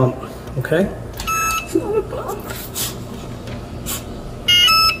minor bump, okay? It's not a bump.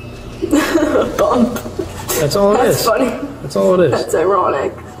 A bump. That's all it is. That's funny. That's all it is. That's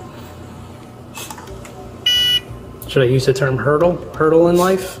ironic. Should I use the term hurdle? Hurdle in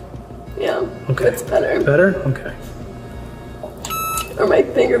life? Yeah, okay. That's better. Better? Okay. Are my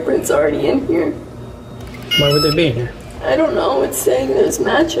fingerprints already in here? Why would they be in here? I don't know. It's saying there's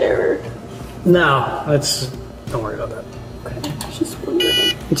match error. No, don't worry about that. Okay, just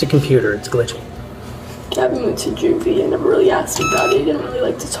wondering. It's a computer. It's glitchy. Gavin went to juvie. I never really asked about it. He didn't really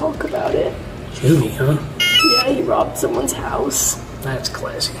like to talk about it. Juvie, huh? Yeah, he robbed someone's house. That's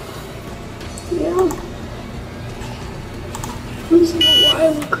classy. Yeah. It was a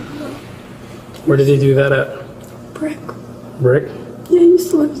while ago. Where did he do that at? Brick. Brick? Yeah, he used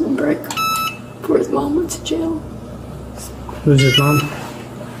to live in Brick before his mom went to jail. Who's his mom?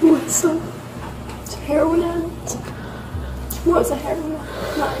 What's son? It's a heroin addict. Was a heroin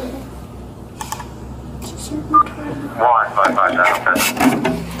addict. Not anymore. Just served my time.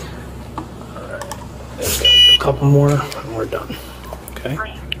 1557. Alright. There's a couple more and we're done. Okay.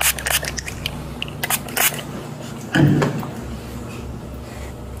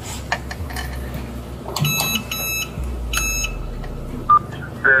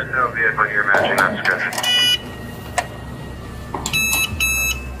 There's no vehicle here matching that description.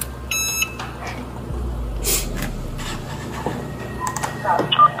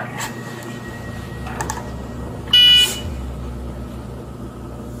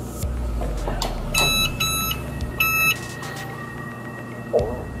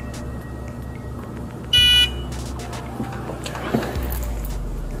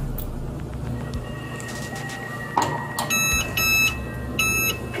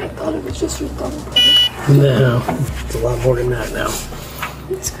 No, it's a lot more than that now.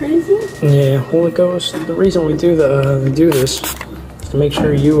 It's crazy. Yeah, well, it goes. The reason we do this is to make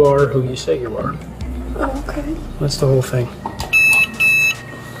sure you are who you say you are. Oh, okay. That's the whole thing.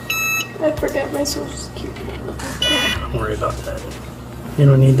 I forget my social security. Don't worry about that. You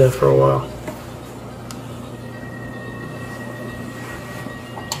don't need that for a while.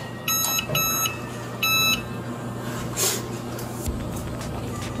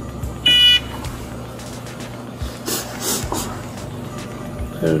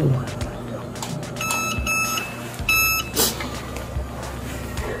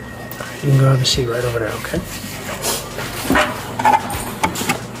 You can go have a seat right over there, okay?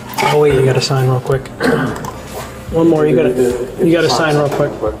 Oh wait, you gotta sign real quick. One more, you gotta sign real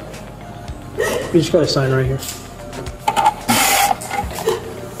quick. You just gotta sign right here.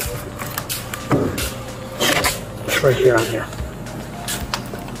 It's right here on here.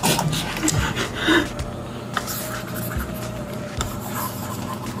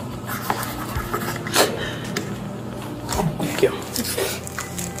 Thank you.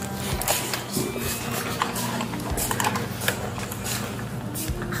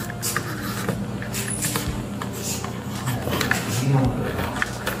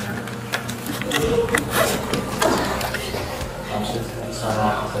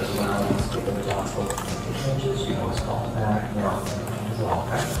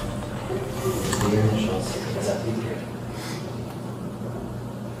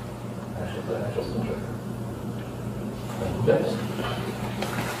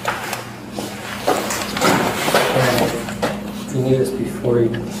 If you knew this before you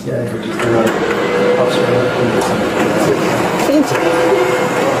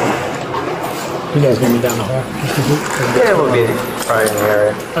You guys gonna be down the hall? Yeah, we'll be probably in the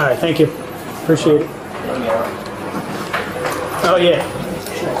area. All right, thank you. Appreciate it. Oh yeah.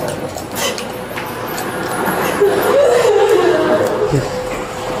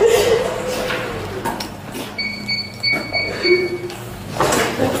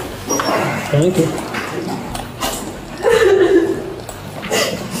 Thank you.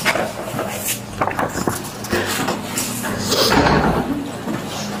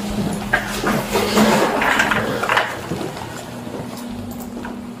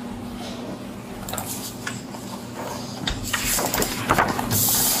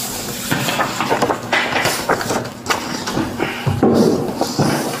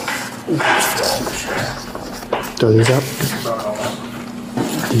 Throw these up.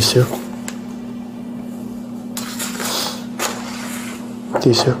 These two.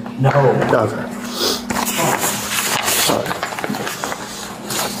 These two. No. Okay. Sorry.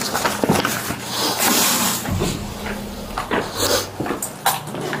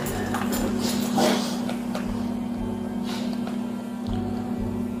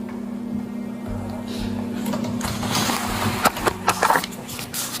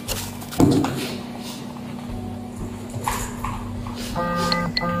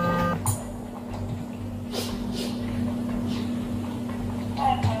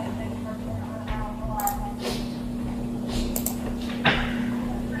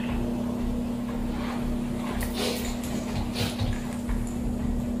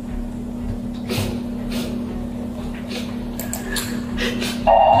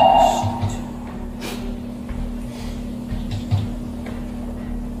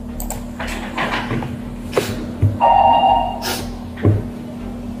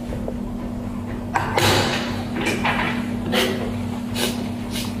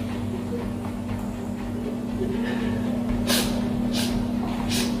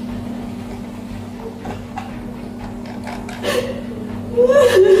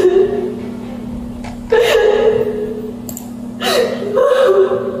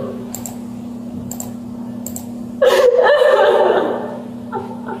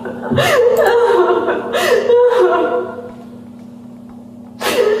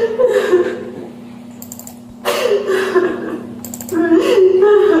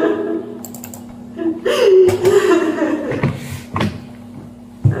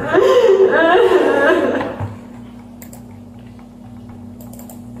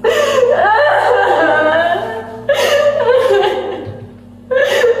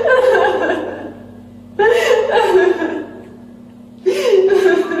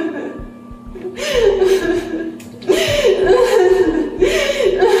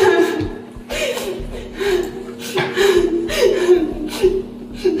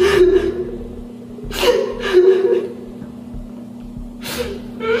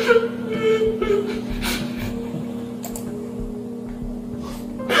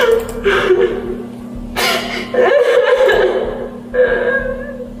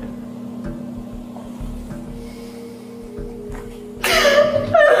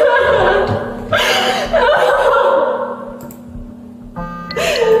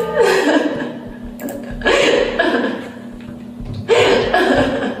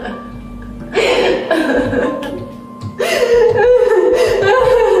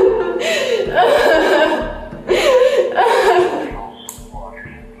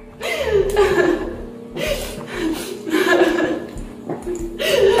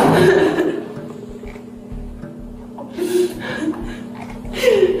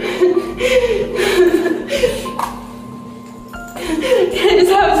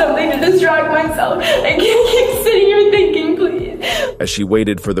 distract myself. I can't keep sitting here thinking, please. As she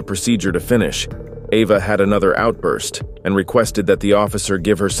waited for the procedure to finish, Ava had another outburst and requested that the officer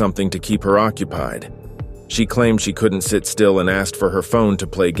give her something to keep her occupied. She claimed she couldn't sit still and asked for her phone to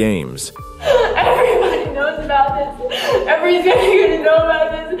play games. Everybody knows about this. Everybody's gonna know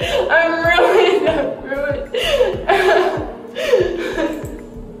about this. I'm ruined.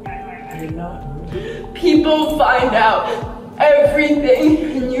 You're not. People find out everything,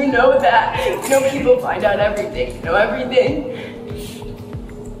 and you know that. You know people find out everything. You know everything.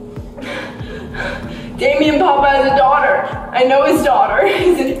 Damien Papa has a daughter. I know his daughter.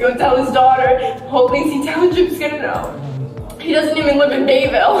 He's gonna go tell his daughter. Whole Lacey Township's gonna know. He doesn't even live in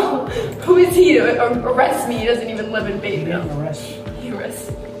Bayville. Who is he to arrest me? He doesn't even live in Bayville. He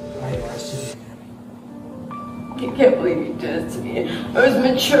arrested you. I arrested you. I can't believe you did this to me. I was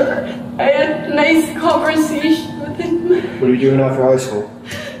mature. I had a nice conversation with him. What are you doing after high school?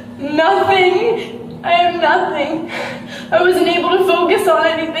 Nothing. I have nothing. I wasn't able to focus on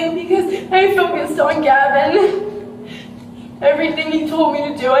anything because I focused on Gavin. Everything he told me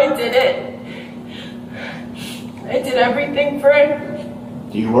to do, I did it. I did everything for him.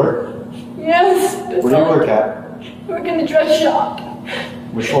 Do you work? Yes. Where do you work at? I work in a dress shop.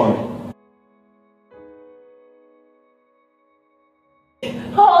 Which one?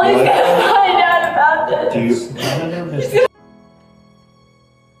 Holly's gonna find out about this. Do you?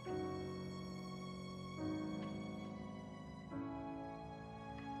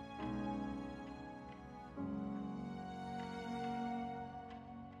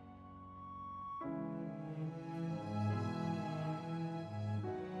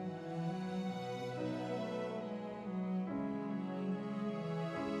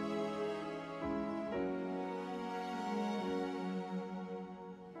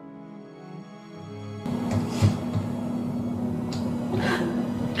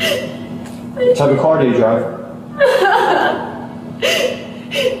 What type of car do you drive?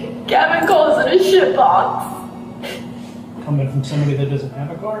 Gavin calls it a shit box. Coming from somebody that doesn't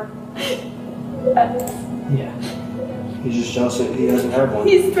have a car? Yes. Yeah. He's just jealous that he doesn't have one.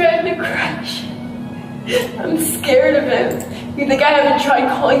 He's threatened to crash. I'm scared of him. You think I haven't tried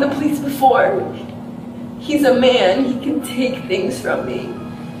calling the police before? He's a man. He can take things from me.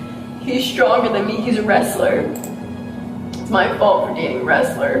 He's stronger than me. He's a wrestler. It's my fault for dating a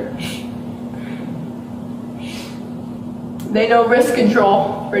wrestler. They know risk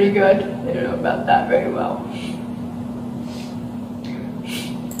control pretty good. They don't know about that very well.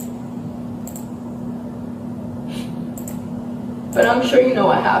 But I'm sure you know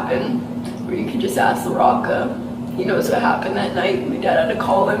what happened. Or you could just ask LaRocca. He knows what happened that night. My dad had to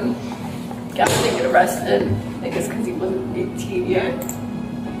call him. Gavin didn't get arrested. I guess because he wasn't 18 yet.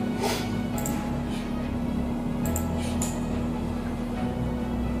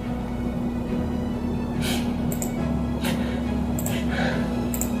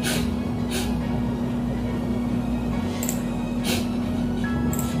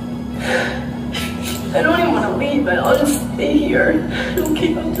 I don't even want to leave, but I'll just stay here.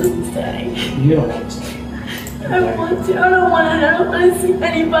 Okay, I'll just stay. You don't want to stay. I want to. I don't want to see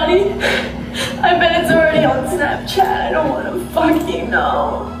anybody. I bet it's already on Snapchat. I don't want to fucking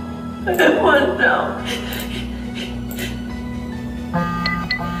know. I don't want to know.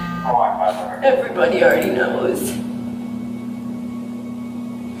 Everybody already knows.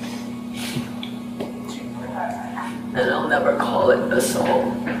 And I'll never call it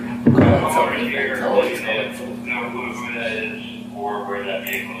assault. Know who that is or where that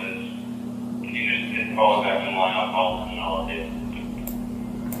vehicle is. You just call it back in line, I'll call it and I'll do it.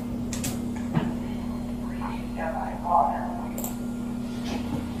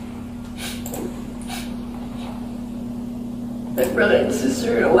 My brother and sister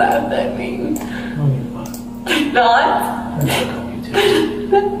are gonna laugh at me. No, you're not. Not? I'm not going to.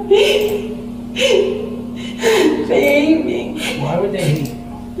 They hate me. Why would they hate you?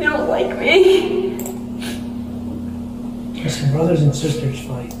 They don't like me. Listen, brothers and sisters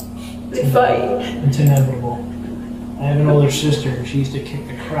fight. They fight. It's inevitable. I have an older sister and she used to kick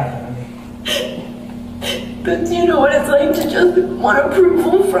the crap out of me. But do you know what it's like to just want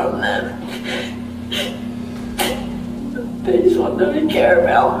approval from them? I just want them to care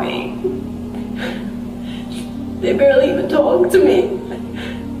about me. They barely even talk to me.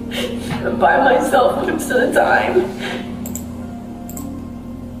 I'm by myself most of the time.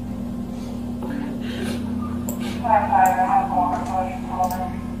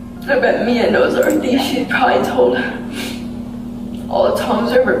 I bet Mia knows already. She's probably told all the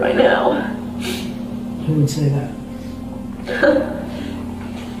Toms River by now. Who would say that?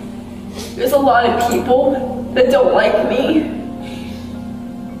 There's a lot of people that don't like me.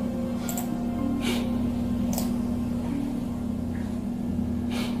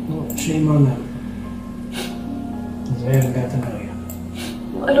 Shame on them. Because they haven't got to know you.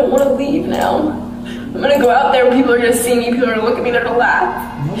 Well, I don't want to leave now. I'm gonna go out there and people are gonna see me, people are gonna look at me, they're gonna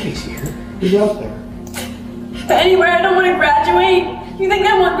laugh. Nobody's here. Who's out there? Anywhere, I don't want to graduate. You think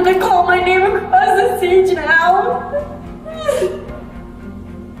I want them to call my name across the stage now?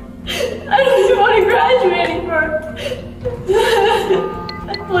 I don't even want to graduate anymore.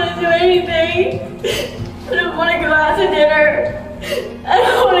 I don't want to do anything. I don't want to go out to dinner. I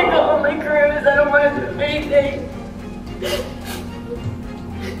don't want to go on my cruise. I don't want to do anything.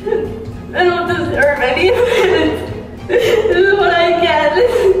 I don't deserve any of this. This is what I get.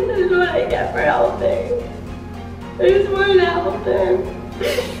 This is what I get for helping. I just wanted to help him.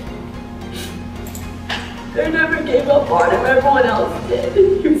 I never gave up on him, everyone else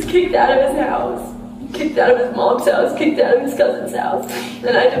did. He was kicked out of his house, kicked out of his mom's house, kicked out of his cousin's house.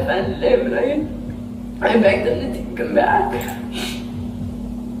 And I defended him and I begged them to take him back.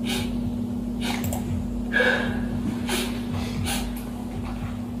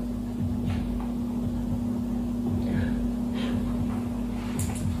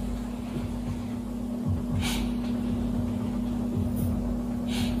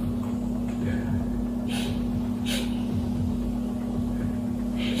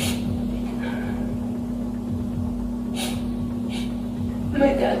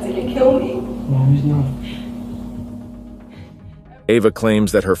 My dad's gonna kill me. No, he's not. Ava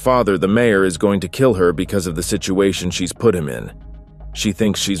claims that her father, the mayor, is going to kill her because of the situation she's put him in. She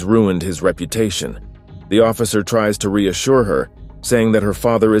thinks she's ruined his reputation. The officer tries to reassure her, saying that her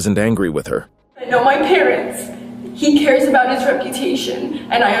father isn't angry with her. I know my parents. He cares about his reputation,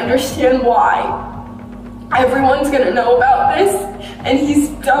 and I understand why. Everyone's gonna know about this, and he's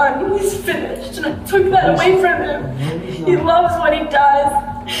done. He's finished, and I took that away from him. He loves what he does,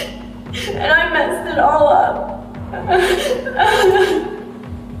 and I messed it all up.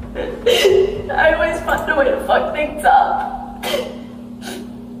 I always find a way to fuck things up.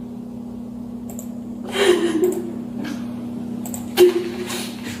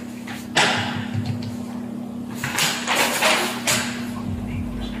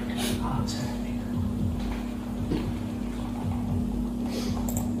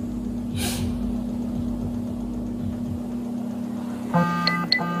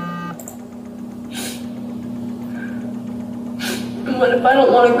 What if I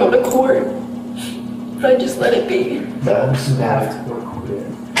don't want to go to court? If I just let it be? That's bad.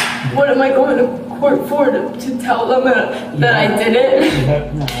 What am I going to court for? To tell them that I did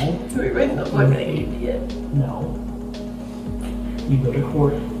it? No. To erase the fucking idiot? No. You go to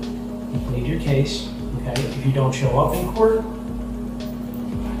court, you plead your case, okay? If you don't show up in court,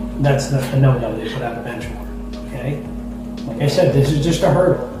 that's a no-no. They put out a bench warrant, okay? Like I said, this is just a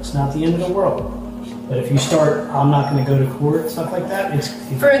hurdle. It's not the end of the world. But if you start, I'm not going to go to court, stuff like that, it's...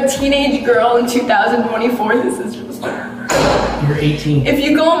 For a teenage girl in 2024, this is just... You're 18. If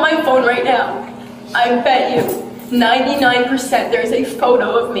you go on my phone right now, I bet you 99% there's a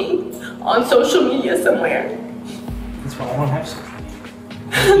photo of me on social media somewhere. That's why I don't have social media.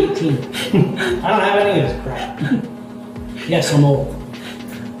 I'm 18. I don't have any of this crap. Yes, I'm old.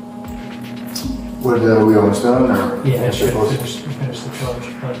 What, we almost done, or? Yeah, I should finish the charge,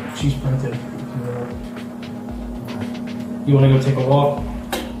 but she's printed. You want to go take a walk?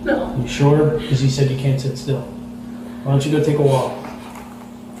 No. You sure? Because he said you can't sit still. Why don't you go take a walk?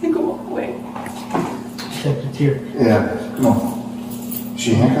 Take a walk away. Take the tear. Yeah, come on. Is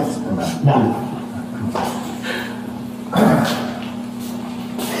she handcuffed or not? No.